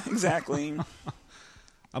 Yeah, exactly.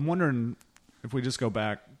 I'm wondering, if we just go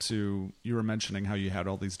back to, you were mentioning how you had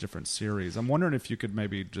all these different series. I'm wondering if you could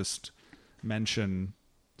maybe just mention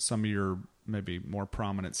some of your maybe more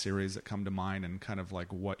prominent series that come to mind, and kind of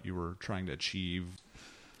like what you were trying to achieve.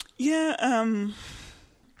 Yeah,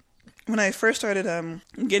 when I first started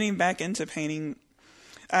getting back into painting,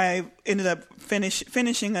 I ended up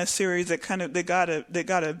finishing a series that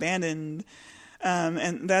got abandoned,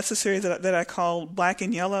 and that's a series that I call Black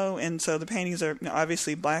and Yellow, and so the paintings are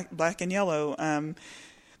obviously black and yellow.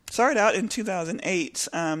 Started out in 2008.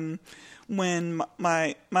 When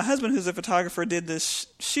my husband, who's a photographer, did this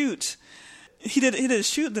shoot. He did a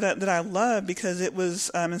shoot that I love, because it was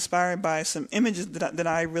inspired by some images that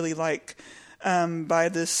I really like, by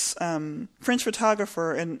this French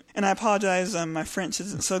photographer, and I apologize, my French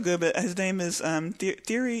isn't so good, but his name is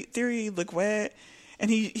Thierry Leguet, and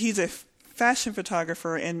he's a fashion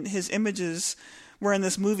photographer, and his images were in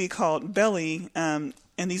this movie called Belly, and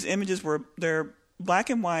these images they're black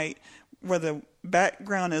and white, where the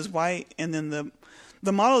background is white, and then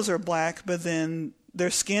the models are black, but then their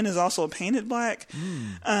skin is also painted black.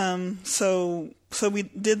 So so we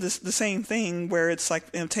did the same thing where it's like,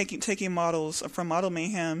 you know, taking models from Model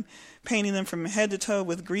Mayhem, painting them from head to toe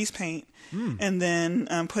with grease paint, and then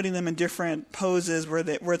putting them in different poses where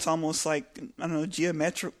it's almost like, I don't know,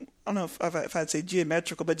 geometric. I don't know if I'd say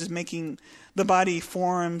geometrical, but just making the body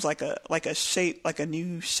forms like a shape, like a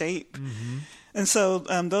new shape. Mm-hmm. And so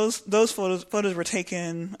those photos were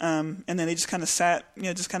taken, and then they just kind of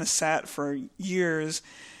sat for years.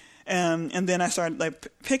 And then I started like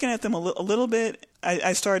picking at them a little bit.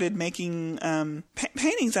 I started making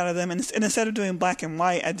paintings out of them, and instead of doing black and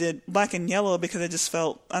white, I did black and yellow because it just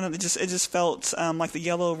felt, I don't know, it just felt like the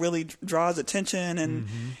yellow really draws attention, and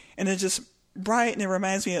it's just bright, and it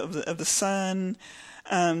reminds me of the sun.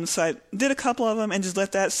 So I did a couple of them and just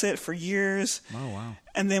let that sit for years. Oh, wow.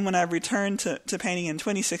 And then when I returned to painting in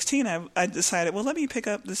 2016, I decided, well, let me pick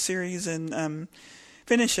up the series and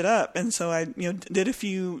finish it up. And so I, did a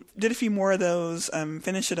few more of those,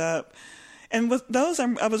 finish it up. And with those,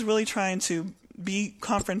 I was really trying to be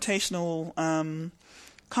confrontational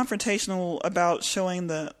about showing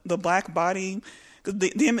the black body.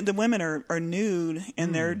 The women are nude,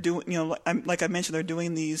 and they're doing, like I mentioned, they're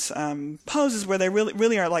doing these poses where they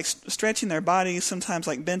really are like stretching their bodies, sometimes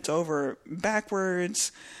like bent over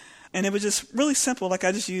backwards. And it was just really simple. Like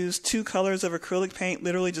I just used 2 colors of acrylic paint,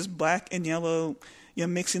 literally just black and yellow,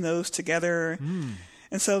 mixing those together.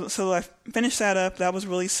 And so I finished that up. That was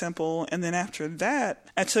really simple. And then after that,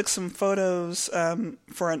 I took some photos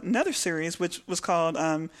for another series, which was called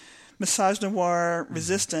Misogynoir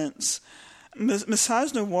Resistance.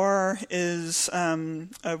 Misogynoir is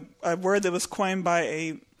a word that was coined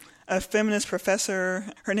by a feminist professor.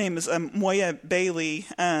 Her name is Moya Bailey,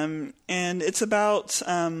 and it's about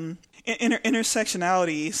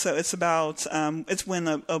intersectionality. So it's about it's when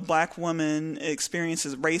a black woman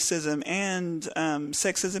experiences racism and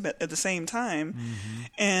sexism at the same time.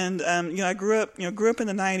 And I grew up in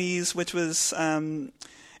the 90s, which was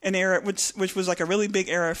an era which was like a really big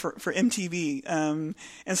era for MTV, and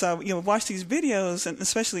so watch these videos, and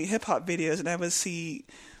especially hip hop videos, and I would see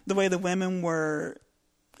the way the women were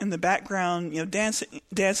in the background,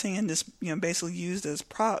 dancing and just basically used as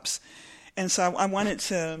props. And so I wanted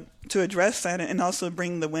to address that and also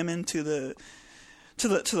bring the women to the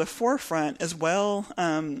forefront as well.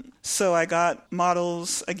 So I got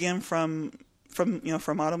models again from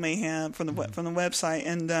Model Mayhem, from the website,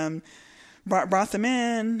 and brought them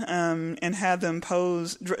in and had them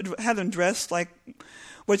pose, had them dressed like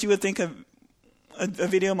what you would think of a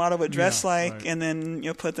video model would dress like, right. And then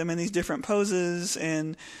put them in these different poses.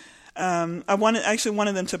 And I wanted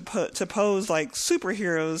them to pose like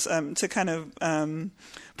superheroes, to kind of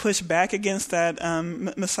push back against that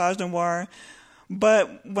misogynoir.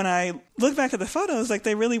 But when I look back at the photos, like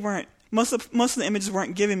they really weren't. Most of the images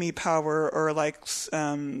weren't giving me power or like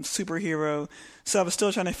superhero. So I was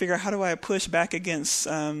still trying to figure out how do I push back against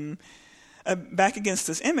this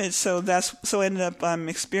image. So I ended up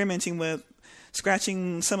experimenting with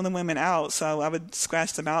scratching some of the women out. So I would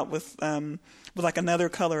scratch them out with like another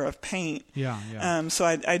color of paint. Yeah. So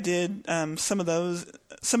I did some of those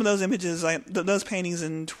images, those paintings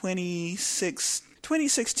in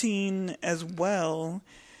 2016 as well.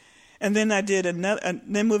 And then I did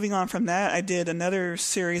then moving on from that, I did another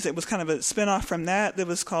series that was kind of a spinoff from that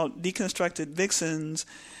was called Deconstructed Vixens.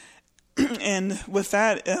 And with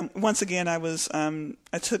that, once again, I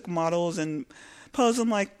took models and posed them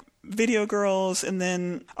like video girls, and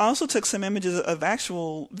then I also took some images of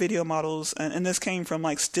actual video models, and this came from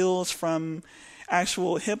like stills from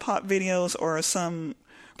actual hip hop videos or some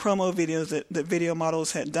promo videos that video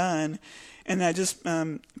models had done. And I just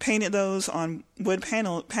painted those on wood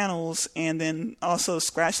panels and then also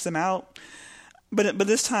scratched them out. But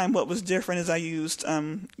this time what was different is I used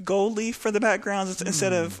gold leaf for the backgrounds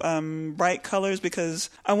instead of bright colors, because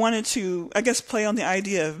I wanted to, I guess, play on the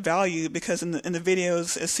idea of value, because in the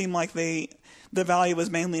videos it seemed like the value was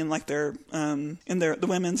mainly in like their the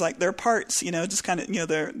women's like their parts, just kind of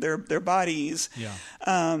their bodies. Yeah.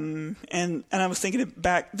 And I was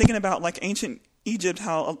thinking about like ancient Egypt,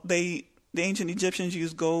 how the ancient Egyptians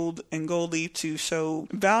used gold and gold leaf to show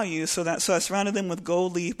value. So I surrounded them with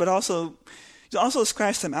gold leaf, but also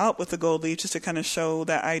scratched them out with the gold leaf just to kind of show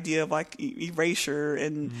that idea of like erasure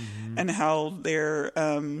and how they're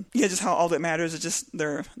just how all that matters is just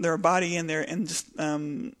their body and just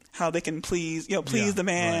how they can please the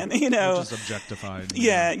man, right. They're just objectified.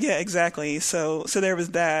 Yeah, exactly. So there was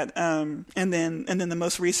that, and then the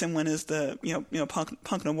most recent one is the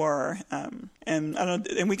punk noir,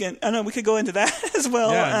 and we could go into that as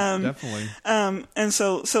well. Yeah, definitely. And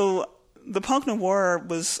so the punk noir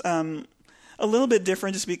was a little bit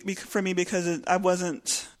different just for me, because it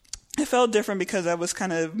felt different because I was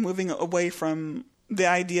kind of moving away from the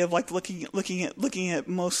idea of like looking at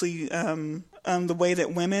mostly the way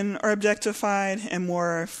that women are objectified, and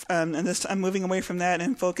more and this I'm moving away from that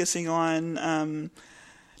and focusing on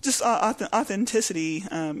just authenticity,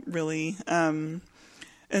 really. And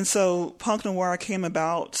so Punk Noir came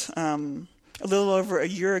about a little over a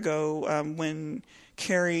year ago when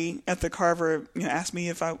Carrie at the Carver, asked me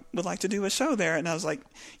if I would like to do a show there, and I was like,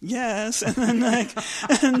 yes. And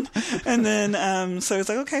then so it's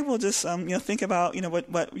like, okay, we'll just think about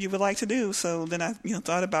what you would like to do. So then I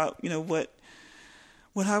thought about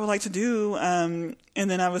what I would like to do, and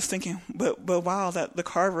then I was thinking, but wow, that the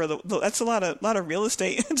Carver, that's a lot of real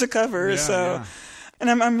estate to cover. Yeah, so. Yeah. And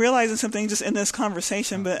I'm realizing something just in this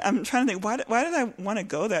conversation, but I'm trying to think, why did I want to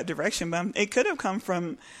go that direction? But it could have come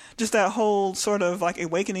from just that whole sort of like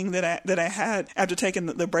awakening that I had after taking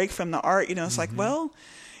the break from the art. It's like, well,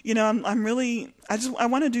 I'm really, I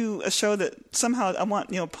want to do a show that somehow I want,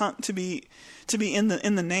 punk to be in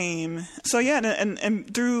the name. So yeah,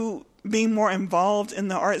 and through being more involved in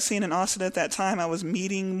the art scene in Austin at that time, I was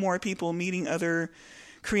meeting more people, meeting other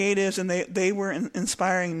creatives, and they were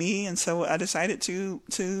inspiring me, and so I decided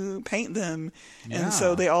to paint them. Yeah. And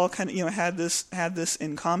so they all kind of had this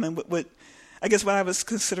in common with I guess what I was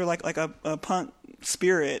consider like a punk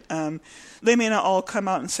spirit. They may not all come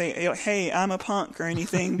out and say, hey, I'm a punk or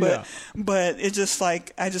anything, but but it just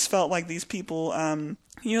like I just felt like these people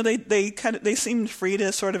they seemed free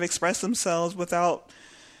to sort of express themselves without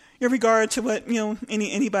regard to what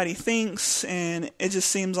anybody thinks, and it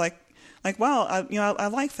just seems like wow, I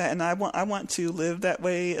like that, and I want to live that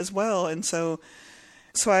way as well. And so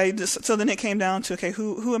then it came down to, okay,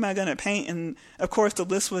 who am I going to paint? And of course the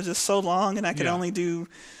list was just so long, and I could only do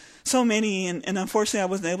so many, and unfortunately I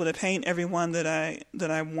wasn't able to paint everyone that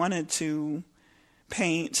I wanted to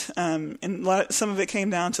paint. And some of it came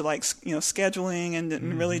down to like scheduling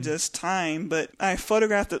and really just time. But I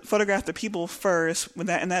photographed the people first with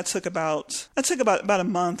that, and that took about a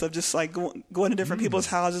month of just like going to different people's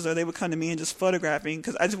houses, or they would come to me and just photographing,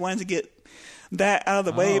 because I just wanted to get that out of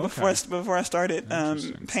the way before I started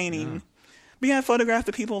painting. Yeah. But yeah, I photographed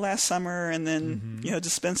the people last summer, and then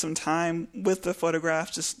just spend some time with the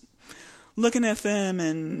photographs, just looking at them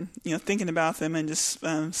and thinking about them, and just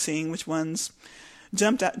seeing which ones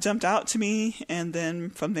jumped out to me, and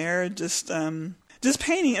then from there just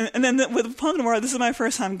painting. And then with Punk Noir, this is my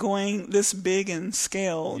first time going this big in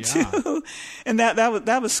scale too, and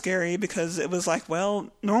that was scary, because it was like, well,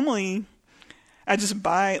 normally I just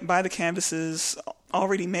buy the canvases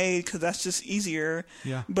already made, because that's just easier.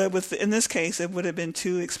 Yeah. But in this case, it would have been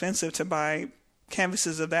too expensive to buy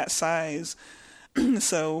canvases of that size.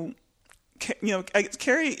 So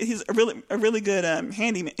Carrie, he's a really good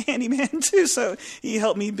handyman too. So he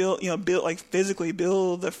helped me build physically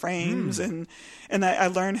build the frames, and I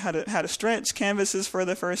learned how to stretch canvases for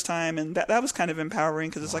the first time, and that was kind of empowering,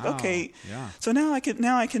 because it's like, okay, so now I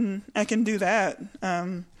can do that.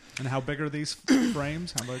 And how big are these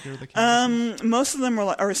frames? How big are the canvases? Most of them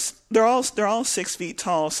are they're all 6 feet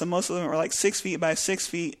tall. So most of them are like 6 feet by 6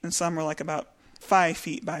 feet, and some are like about 5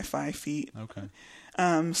 feet by 5 feet. Okay.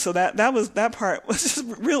 So that part was just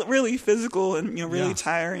really physical and really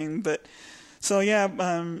tiring. But so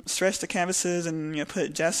stretch the canvases and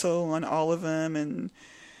put gesso on all of them, and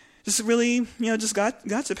just really just got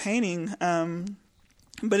to painting.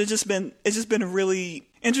 But it's just been a really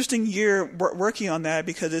interesting year working on that,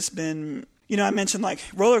 because it's been I mentioned like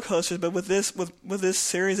roller coasters, but with this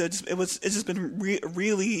series, it's just been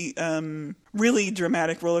really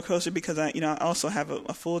dramatic roller coaster, because I also have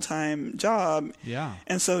a full-time job. Yeah.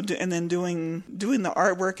 And so and then doing the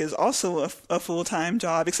artwork is also a full-time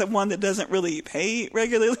job, except one that doesn't really pay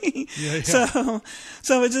regularly. Yeah. So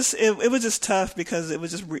it was just tough, because it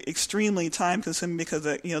was just extremely time consuming, because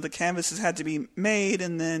the canvases had to be made,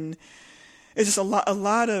 and then it's just a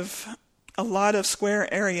lot of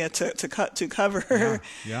square area to cover.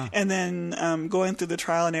 Yeah. And then going through the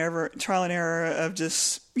trial and error of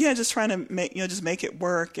just trying to make make it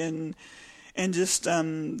work, and just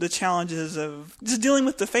the challenges of just dealing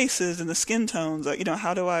with the faces and the skin tones.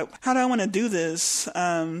 How do I want to do this?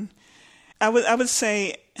 I would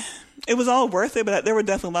say it was all worth it, but there were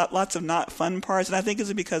definitely lots of not fun parts, and I think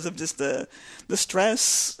it's because of just the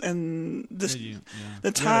stress and the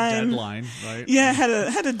time. You had a deadline, right? Yeah, I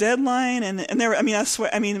had a deadline, and there. I swear.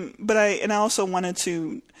 But I also wanted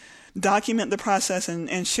to document the process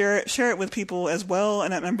and share it with people as well,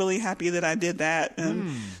 and I'm really happy that I did that.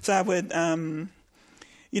 So I would.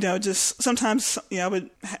 just sometimes, I would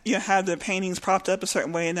have the paintings propped up a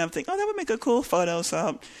certain way, and I would think, oh, that would make a cool photo, so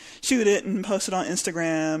I'll shoot it and post it on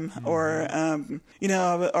Instagram, or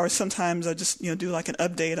or sometimes I just do like an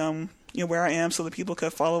update on where I am so that people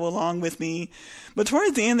could follow along with me. But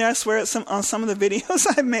towards the end there, I swear on some of the videos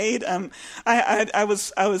I made, I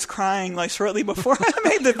was crying like shortly before I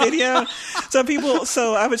made the video.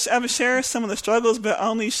 So I would share some of the struggles, but I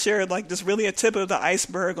only shared like just really a tip of the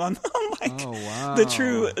iceberg on like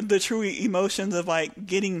the true emotions of like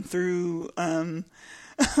getting through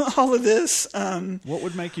all of this. What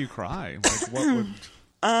would make you cry? Like what would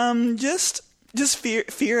Just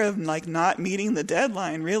fear of like not meeting the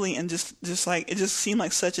deadline, really, and just like it just seemed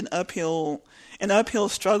like such an uphill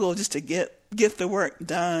struggle just to get the work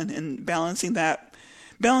done, and balancing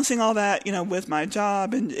all that with my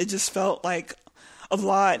job, and it just felt like a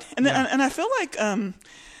lot. And and I feel like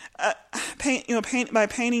by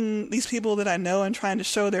painting these people that I know and trying to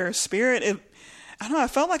show their spirit, I don't know. I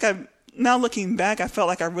felt like now looking back, I felt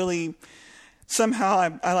like I really.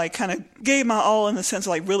 Somehow I like kind of gave my all in the sense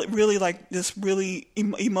of like really like just really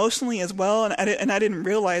emotionally as well, and I didn't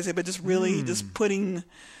realize it, but just really just putting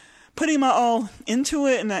my all into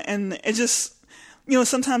it, and it just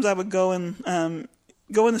sometimes I would go in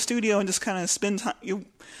the studio and just kind of spend time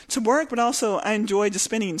to work, but also I enjoyed just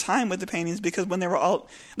spending time with the paintings, because when they were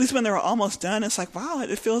almost done, it's like, wow,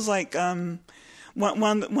 it feels like one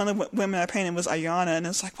of the women I painted was Ayana, and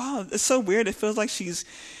it's like, wow, it's so weird. It feels like she's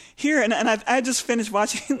here, and I just finished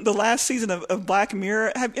watching the last season of Black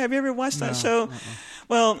Mirror. Have you ever watched that show?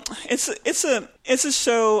 Well, it's a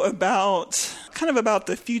show about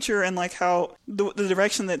the future, and like how the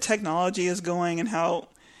direction that technology is going, and how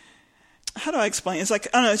do I explain? It's like,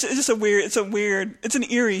 I don't know. It's just it's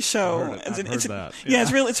an eerie show. I've heard that. Yeah,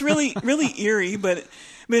 it's really eerie, but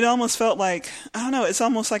it almost felt like, I don't know. It's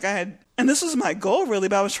almost like I had. And this was my goal, really,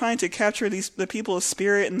 but I was trying to capture the people's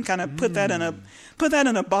spirit and kind of put that in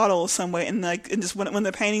a bottle some way. And just when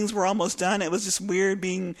the paintings were almost done, it was just weird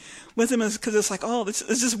being with them, because it's like, oh, it's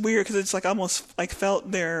just weird, because it's like almost like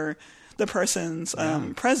felt the person's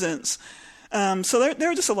presence. So there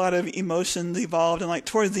were just a lot of emotions involved, and like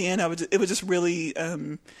towards the end, it was just really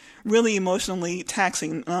really emotionally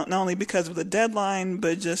taxing, not only because of the deadline,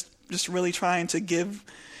 but just really trying to give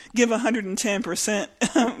 110%,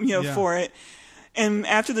 for it. And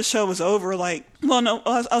after the show was over,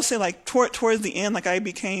 I'll say like towards the end, like I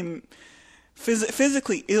became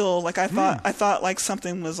physically ill. Like I thought like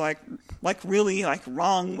something was like really like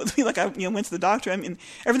wrong with me. Like I went to the doctor. I mean,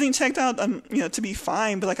 everything checked out to be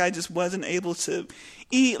fine, but like I just wasn't able to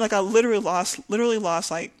eat. Like I literally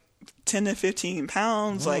lost like 10 to 15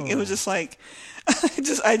 pounds. Whoa. Like it was just like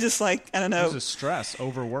I just like, I don't know. It was a stress,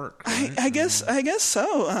 overwork. Right? I guess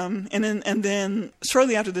so. And then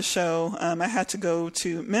shortly after the show, I had to go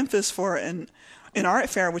to Memphis for an art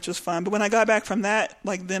fair, which was fun. But when I got back from that,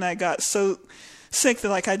 like then I got so sick that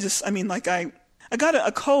like I got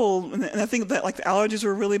a cold, and I think that like the allergies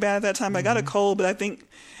were really bad at that time. I got a cold, but I think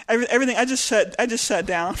everything I just shut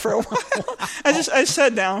down for a while. I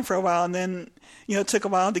shut down for a while, and then it took a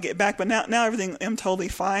while to get back, but now everything, I'm totally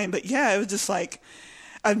fine. But yeah, it was just like,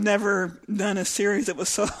 I've never done a series that was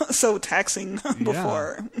so taxing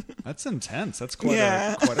before. Yeah. That's intense. That's quite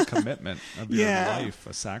a commitment of your life,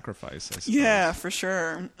 a sacrifice, I suppose. Yeah, for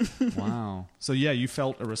sure. Wow. So yeah, you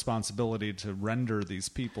felt a responsibility to render these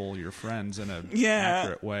people, your friends, in an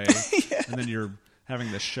accurate way. And then you're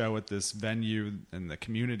having this show at this venue, and the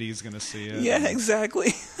community is going to see it. Yeah, exactly.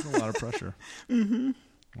 It's a lot of pressure. Mm-hmm.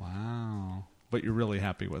 Wow. But you're really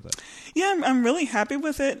happy with it. Yeah, I'm really happy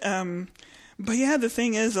with it. But yeah, the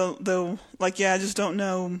thing is, though, like, I just don't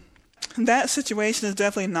know. That situation is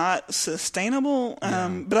definitely not sustainable.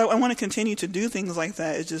 But I want to continue to do things like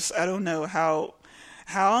that. It's just, I don't know how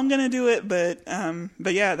I'm going to do it. But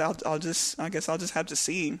yeah, I guess I'll just have to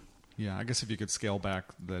see. Yeah, I guess if you could scale back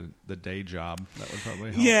the day job, that would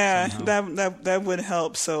probably help. Yeah, that would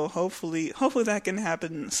help. So hopefully that can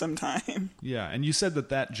happen sometime. Yeah, and you said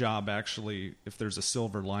that job actually, if there's a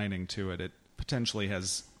silver lining to it, it potentially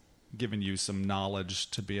has given you some knowledge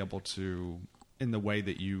to be able to, in the way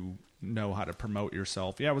that you know how to promote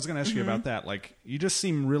yourself. Yeah, I was going to ask you about that. Like, you just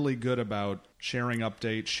seem really good about sharing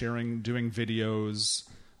updates, doing videos,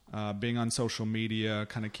 being on social media,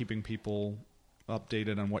 kind of keeping people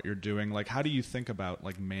updated on what you're doing. Like, how do you think about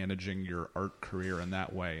like managing your art career in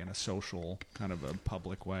that way, in a social kind of a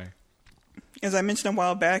public way? As I mentioned a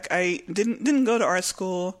while back, I didn't go to art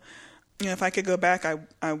school. If I could go back, I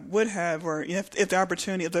would have, or if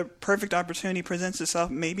the perfect opportunity presents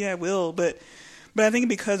itself, maybe I will. But But I think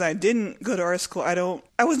because I didn't go to art school,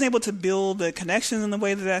 I wasn't able to build the connections in the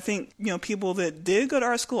way that I think, people that did go to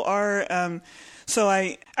art school are. So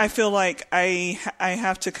I feel like I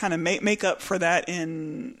have to kind of make up for that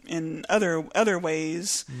in other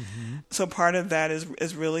ways. Mm-hmm. So part of that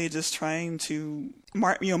is really just trying to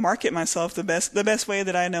market myself the best way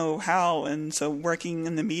that I know how. And so working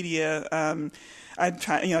in the media,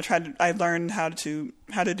 I learned how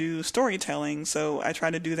to do storytelling. So I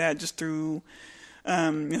try to do that just through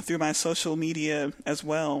my social media as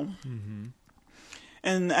well. Mm-hmm.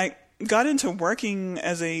 And I got into working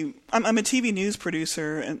I'm a TV news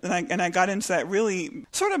producer, and I got into that really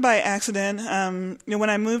sort of by accident. When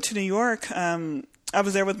I moved to New York, I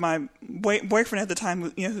was there with my boyfriend at the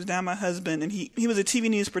time, who's now my husband, and he was a TV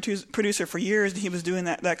news producer for years, and he was doing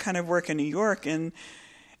that kind of work in New York, and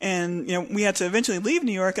we had to eventually leave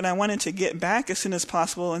New York, and I wanted to get back as soon as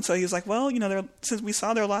possible, and so he was like, well, since we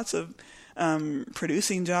saw there are lots of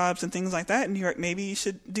producing jobs and things like that in New York, maybe you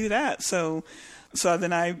should do that. So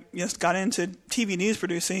then I just got into TV news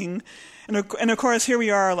producing, and of course here we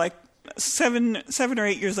are, like 7 or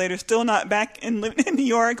 8 years later, still not back in New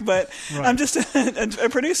York, but right. I'm just a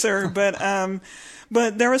producer. But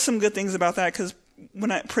there were some good things about that, because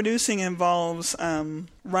producing involves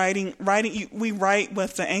writing. We write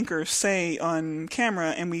what the anchors say on camera,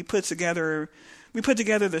 and we put together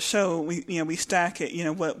the show. We stack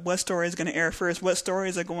it. What story is going to air first? What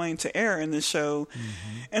stories are going to air in the show?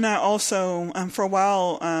 Mm-hmm. And I also, for a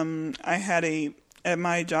while, at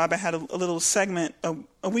my job, I had a little segment,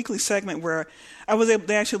 a weekly segment where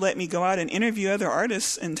they actually let me go out and interview other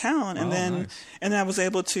artists in town, and then I was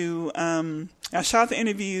able to. I shot the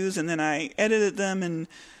interviews, and then I edited them and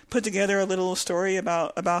put together a little story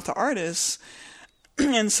about the artists.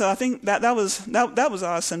 And so I think that was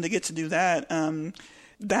awesome to get to do that.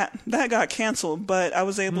 That got canceled, but I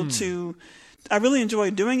was able to. I really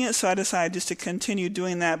enjoyed doing it, so I decided just to continue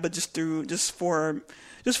doing that, but just for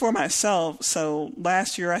myself. So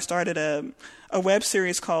last year I started a web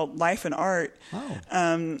series called Life and Art. Oh.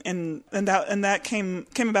 And that came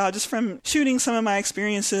about just from shooting some of my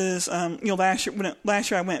experiences. Last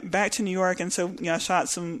year I went back to New York, and so I shot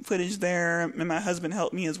some footage there, and my husband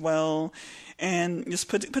helped me as well, and just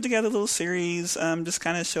put together a little series, just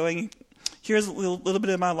kind of showing. Here's a little bit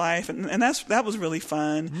of my life, and that was really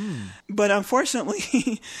fun. Mm. But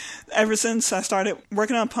unfortunately, ever since I started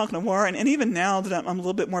working on Punk Noir, and even now that I'm a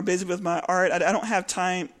little bit more busy with my art, I don't have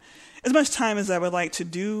as much time as I would like to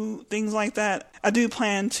do things like that. I do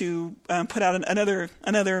plan to put out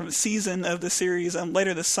another season of the series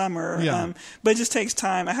later this summer. Yeah. But it just takes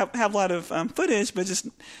time. I have a lot of footage, but just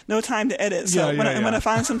no time to edit. So when I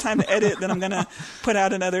find some time to edit, then I'm going to put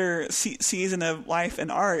out another season of Life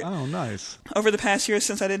and Art. Oh, nice. Over the past year,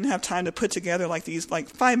 since I didn't have time to put together like these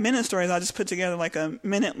 5-minute stories, I just put together like a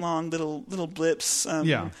minute-long little blips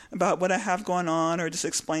about what I have going on, or just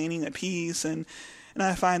explaining a piece. And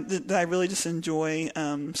I find that I really just enjoy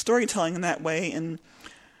storytelling in that way. And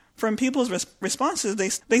from people's responses,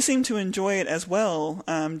 they seem to enjoy it as well.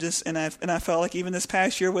 And I felt like even this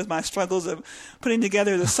past year with my struggles of putting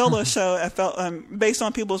together the solo show, I felt based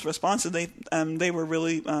on people's responses, they were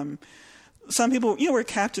really some people were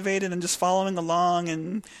captivated and just following along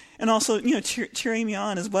and also cheering me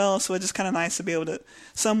on as well. So it's just kind of nice to be able to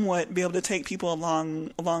take people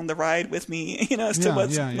along the ride with me, as to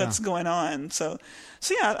what's going on. So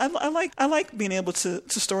yeah, I like being able to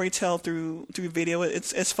storytell through video.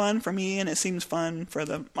 It's fun for me, and it seems fun for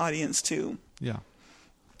the audience too. Yeah.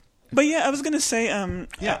 But yeah, I was gonna say,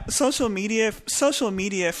 social media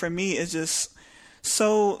for me is just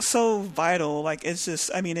so vital. Like it's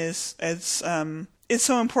just, it's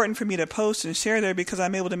so important for me to post and share there, because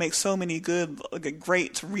I'm able to make so many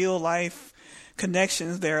great real life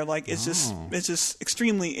connections there. Like it's just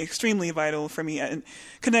extremely vital for me. And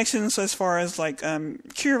connections as far as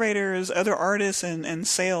curators, other artists, and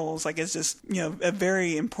sales. Like it's just a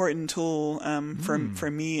very important tool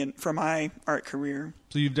for me and for my art career.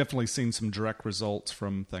 So you've definitely seen some direct results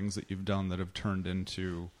from things that you've done that have turned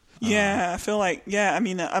into. I feel like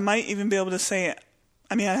I might even be able to say.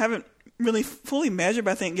 I haven't really fully measured,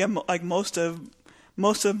 but I think most of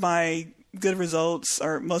my good results,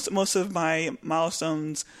 or most of my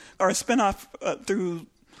milestones, are a spinoff through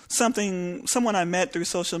someone I met through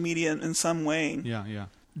social media in some way. Yeah.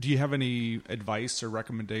 Do you have any advice or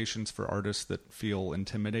recommendations for artists that feel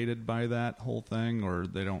intimidated by that whole thing, or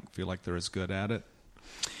they don't feel like they're as good at it?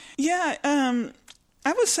 Yeah,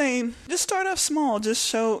 I would say just start off small. Just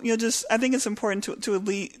show, I think it's important to at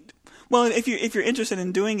least. Well, if you're interested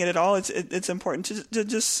in doing it at all, it's important to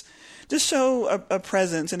just a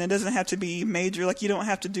presence, and it doesn't have to be major. Like you don't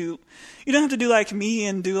have to do like me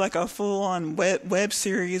and do like a full on web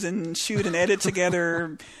series and shoot and edit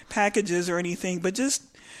together packages or anything, but just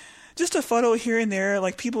a photo here and there.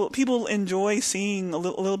 Like people enjoy seeing a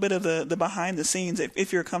little bit of the behind the scenes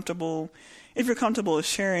if you're comfortable with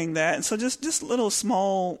sharing that. And so just little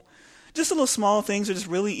small things are just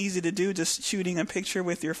really easy to do. Just shooting a picture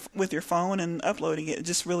with your phone and uploading it.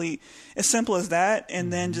 Just really as simple as that.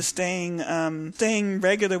 And then just staying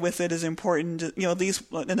regular with it is important. At least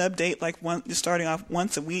an update just starting off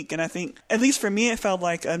once a week. And I think at least for me, it felt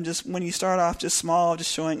like just when you start off just small,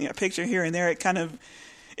 just showing a picture here and there, it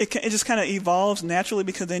just kind of evolves naturally,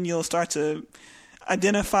 because then you'll start to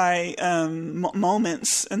identify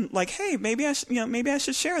moments and like, hey, maybe I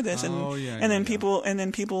should share this, and then people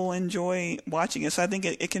enjoy watching it. So I think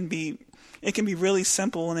it can be really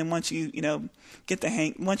simple, and then once you get the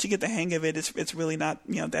hang of it, it's really not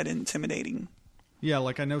that intimidating. Yeah,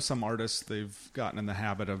 like I know some artists, they've gotten in the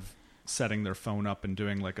habit of setting their phone up and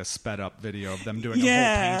doing like a sped up video of them doing a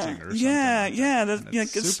whole painting or something.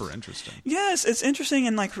 It's super interesting. Yes, it's interesting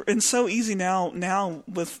and so easy now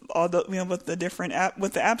with all the with the different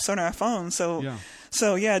with the apps on our phone. So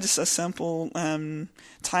just a simple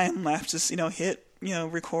time lapse, just hit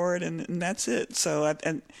record and that's it. So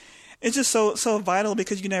and it's just so vital,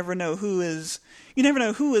 because you never know who is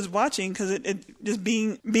watching, because it just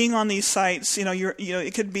being on these sites,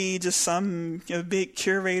 it could be just some big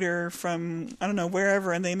curator from I don't know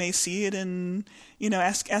wherever, and they may see it and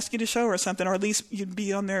ask you to show or something, or at least you'd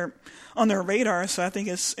be on their radar. So I think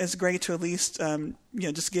it's great to at least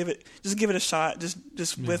just give it a shot,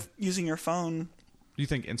 just with using your phone. Do you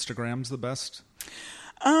think Instagram's the best?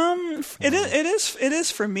 It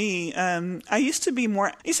is for me. I used to be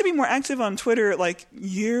more active on Twitter like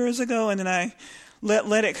years ago, and then I let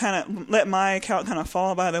my account kind of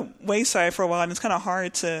fall by the wayside for a while, and it's kind of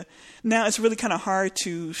hard to now. It's really kind of hard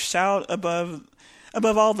to shout above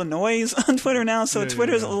all the noise on Twitter now. So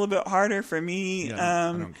Twitter's a little bit harder for me.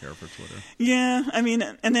 Yeah, I don't care for Twitter. Yeah, I mean,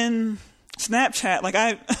 and then Snapchat. Like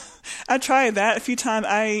I tried that a few times.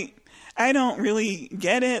 I don't really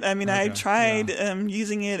get it. I mean, I tried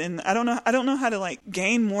using it, and I don't know how to like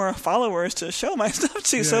gain more followers to show my stuff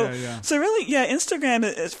to. So really, Instagram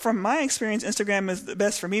is, from my experience, Instagram is the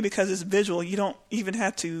best for me because it's visual. You don't even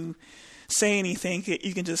have to say anything.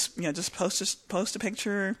 You can just post a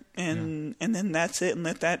picture and then that's it, and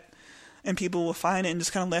let that, and people will find it and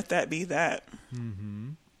just kind of let that be that. Mm-hmm.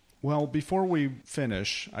 Well, before we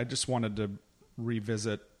finish, I just wanted to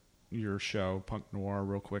revisit your show, Punk Noir,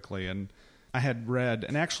 real quickly. And I had read,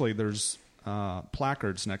 and actually there's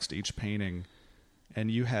placards next to each painting, and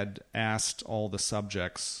you had asked all the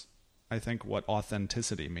subjects, I think, what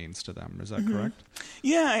authenticity means to them. Is that correct?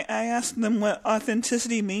 Yeah, I asked them what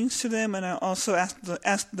authenticity means to them, and I also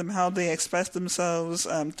asked them how they express themselves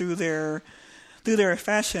through their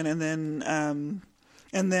fashion, and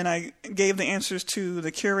then I gave the answers to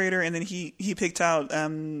the curator, and then he picked out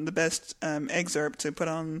the best excerpt to put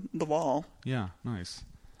on the wall. Yeah, nice.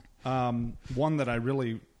 One that I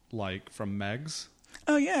really like from Meg's.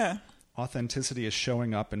 Oh, yeah. Authenticity is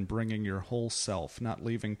showing up and bringing your whole self, not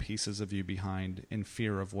leaving pieces of you behind in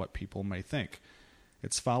fear of what people may think.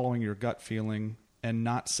 It's following your gut feeling and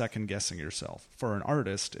not second-guessing yourself. For an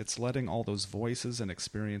artist, it's letting all those voices and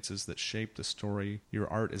experiences that shape the story your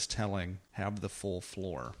art is telling have the full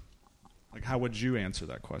floor. Like, how would you answer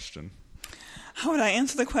that question? How would I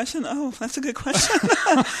answer the question? Oh, that's a good question.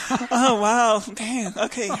 Oh, wow. Dang.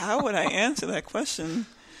 Okay, how would I answer that question?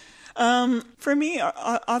 For me,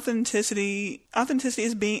 authenticity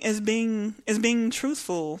is being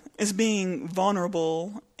truthful, is being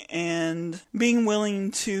vulnerable, and being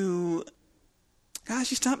willing to.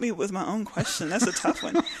 Gosh, you stumped me with my own question. That's a tough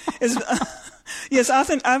one. Yes,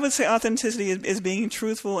 I would say authenticity is being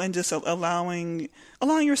truthful and just allowing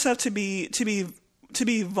yourself to be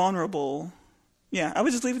vulnerable. Yeah, I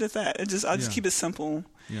would just leave it at that. I'll just keep it simple.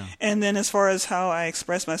 Yeah. And then as far as how I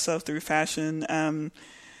express myself through fashion,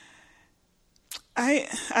 I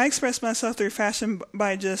express myself through fashion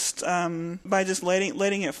by just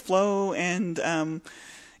letting it flow, and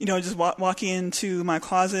just walking into my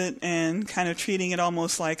closet and kind of treating it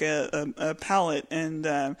almost like a palette,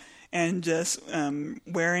 and just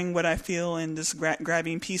wearing what I feel, and just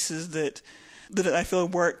grabbing pieces that I feel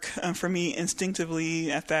work for me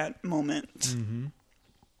instinctively at that moment. Mm-hmm.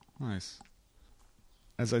 Nice.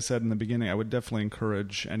 As I said in the beginning, I would definitely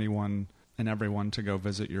encourage anyone and everyone to go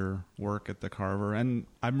visit your work at the Carver. And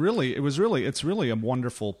it's really a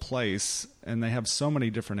wonderful place, and they have so many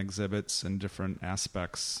different exhibits and different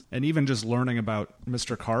aspects. And even just learning about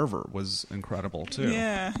Mr. Carver was incredible too.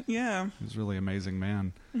 Yeah. He was a really amazing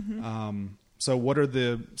man. So what are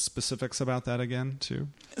the specifics about that again too?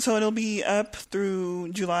 So it'll be up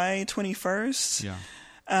through July 21st. Yeah.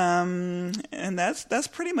 And that's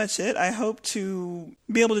pretty much it. I hope to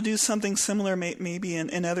be able to do something similar, maybe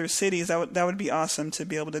in other cities. That would be awesome to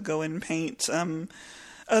be able to go and paint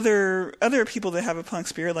other people that have a punk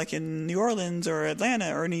spirit, like in New Orleans or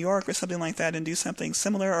Atlanta or New York or something like that, and do something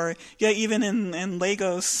similar. Or even in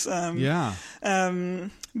Lagos.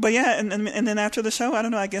 But yeah, and then after the show, I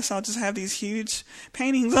don't know, I guess I'll just have these huge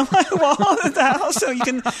paintings on my wall at the house, so you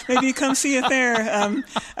can maybe come see it there.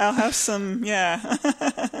 I'll have some, yeah.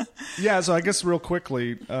 Yeah, so I guess real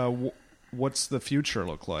quickly, what's the future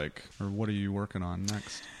look like? Or what are you working on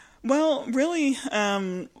next? Well, really,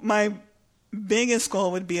 my biggest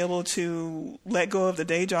goal would be able to let go of the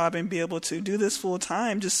day job and be able to do this full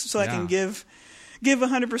time, just so I can give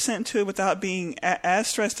 100% to it without being as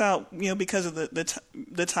stressed out, because of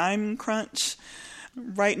the time crunch.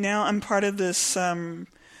 Right now, I'm part of this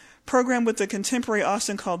program with the Contemporary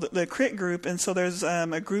Austin called the Crit Group, and so there's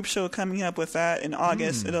a group show coming up with that in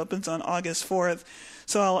August. It opens on August 4th,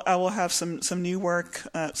 so I will have some new work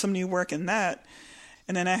in that.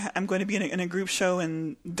 And then I'm going to be in a group show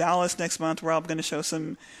in Dallas next month, where I'm going to show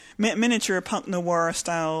some miniature punk noir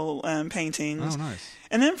style paintings. Oh, nice.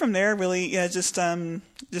 And then from there, really, just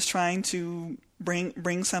trying to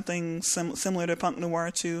bring something similar to punk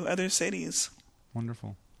noir to other cities.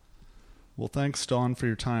 Wonderful. Well, thanks, Dawn, for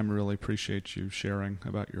your time. I really appreciate you sharing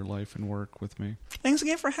about your life and work with me. Thanks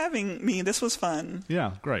again for having me. This was fun.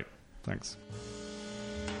 Yeah, great. Thanks.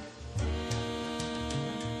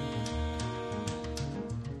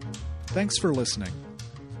 Thanks for listening.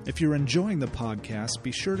 If you're enjoying the podcast,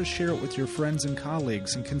 be sure to share it with your friends and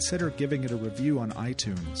colleagues and consider giving it a review on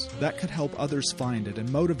iTunes. That could help others find it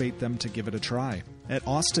and motivate them to give it a try. At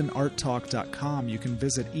austinarttalk.com, you can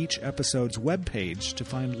visit each episode's webpage to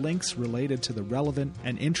find links related to the relevant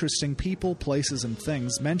and interesting people, places, and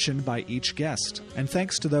things mentioned by each guest. And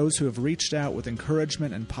thanks to those who have reached out with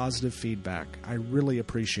encouragement and positive feedback. I really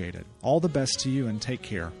appreciate it. All the best to you, and take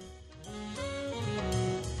care.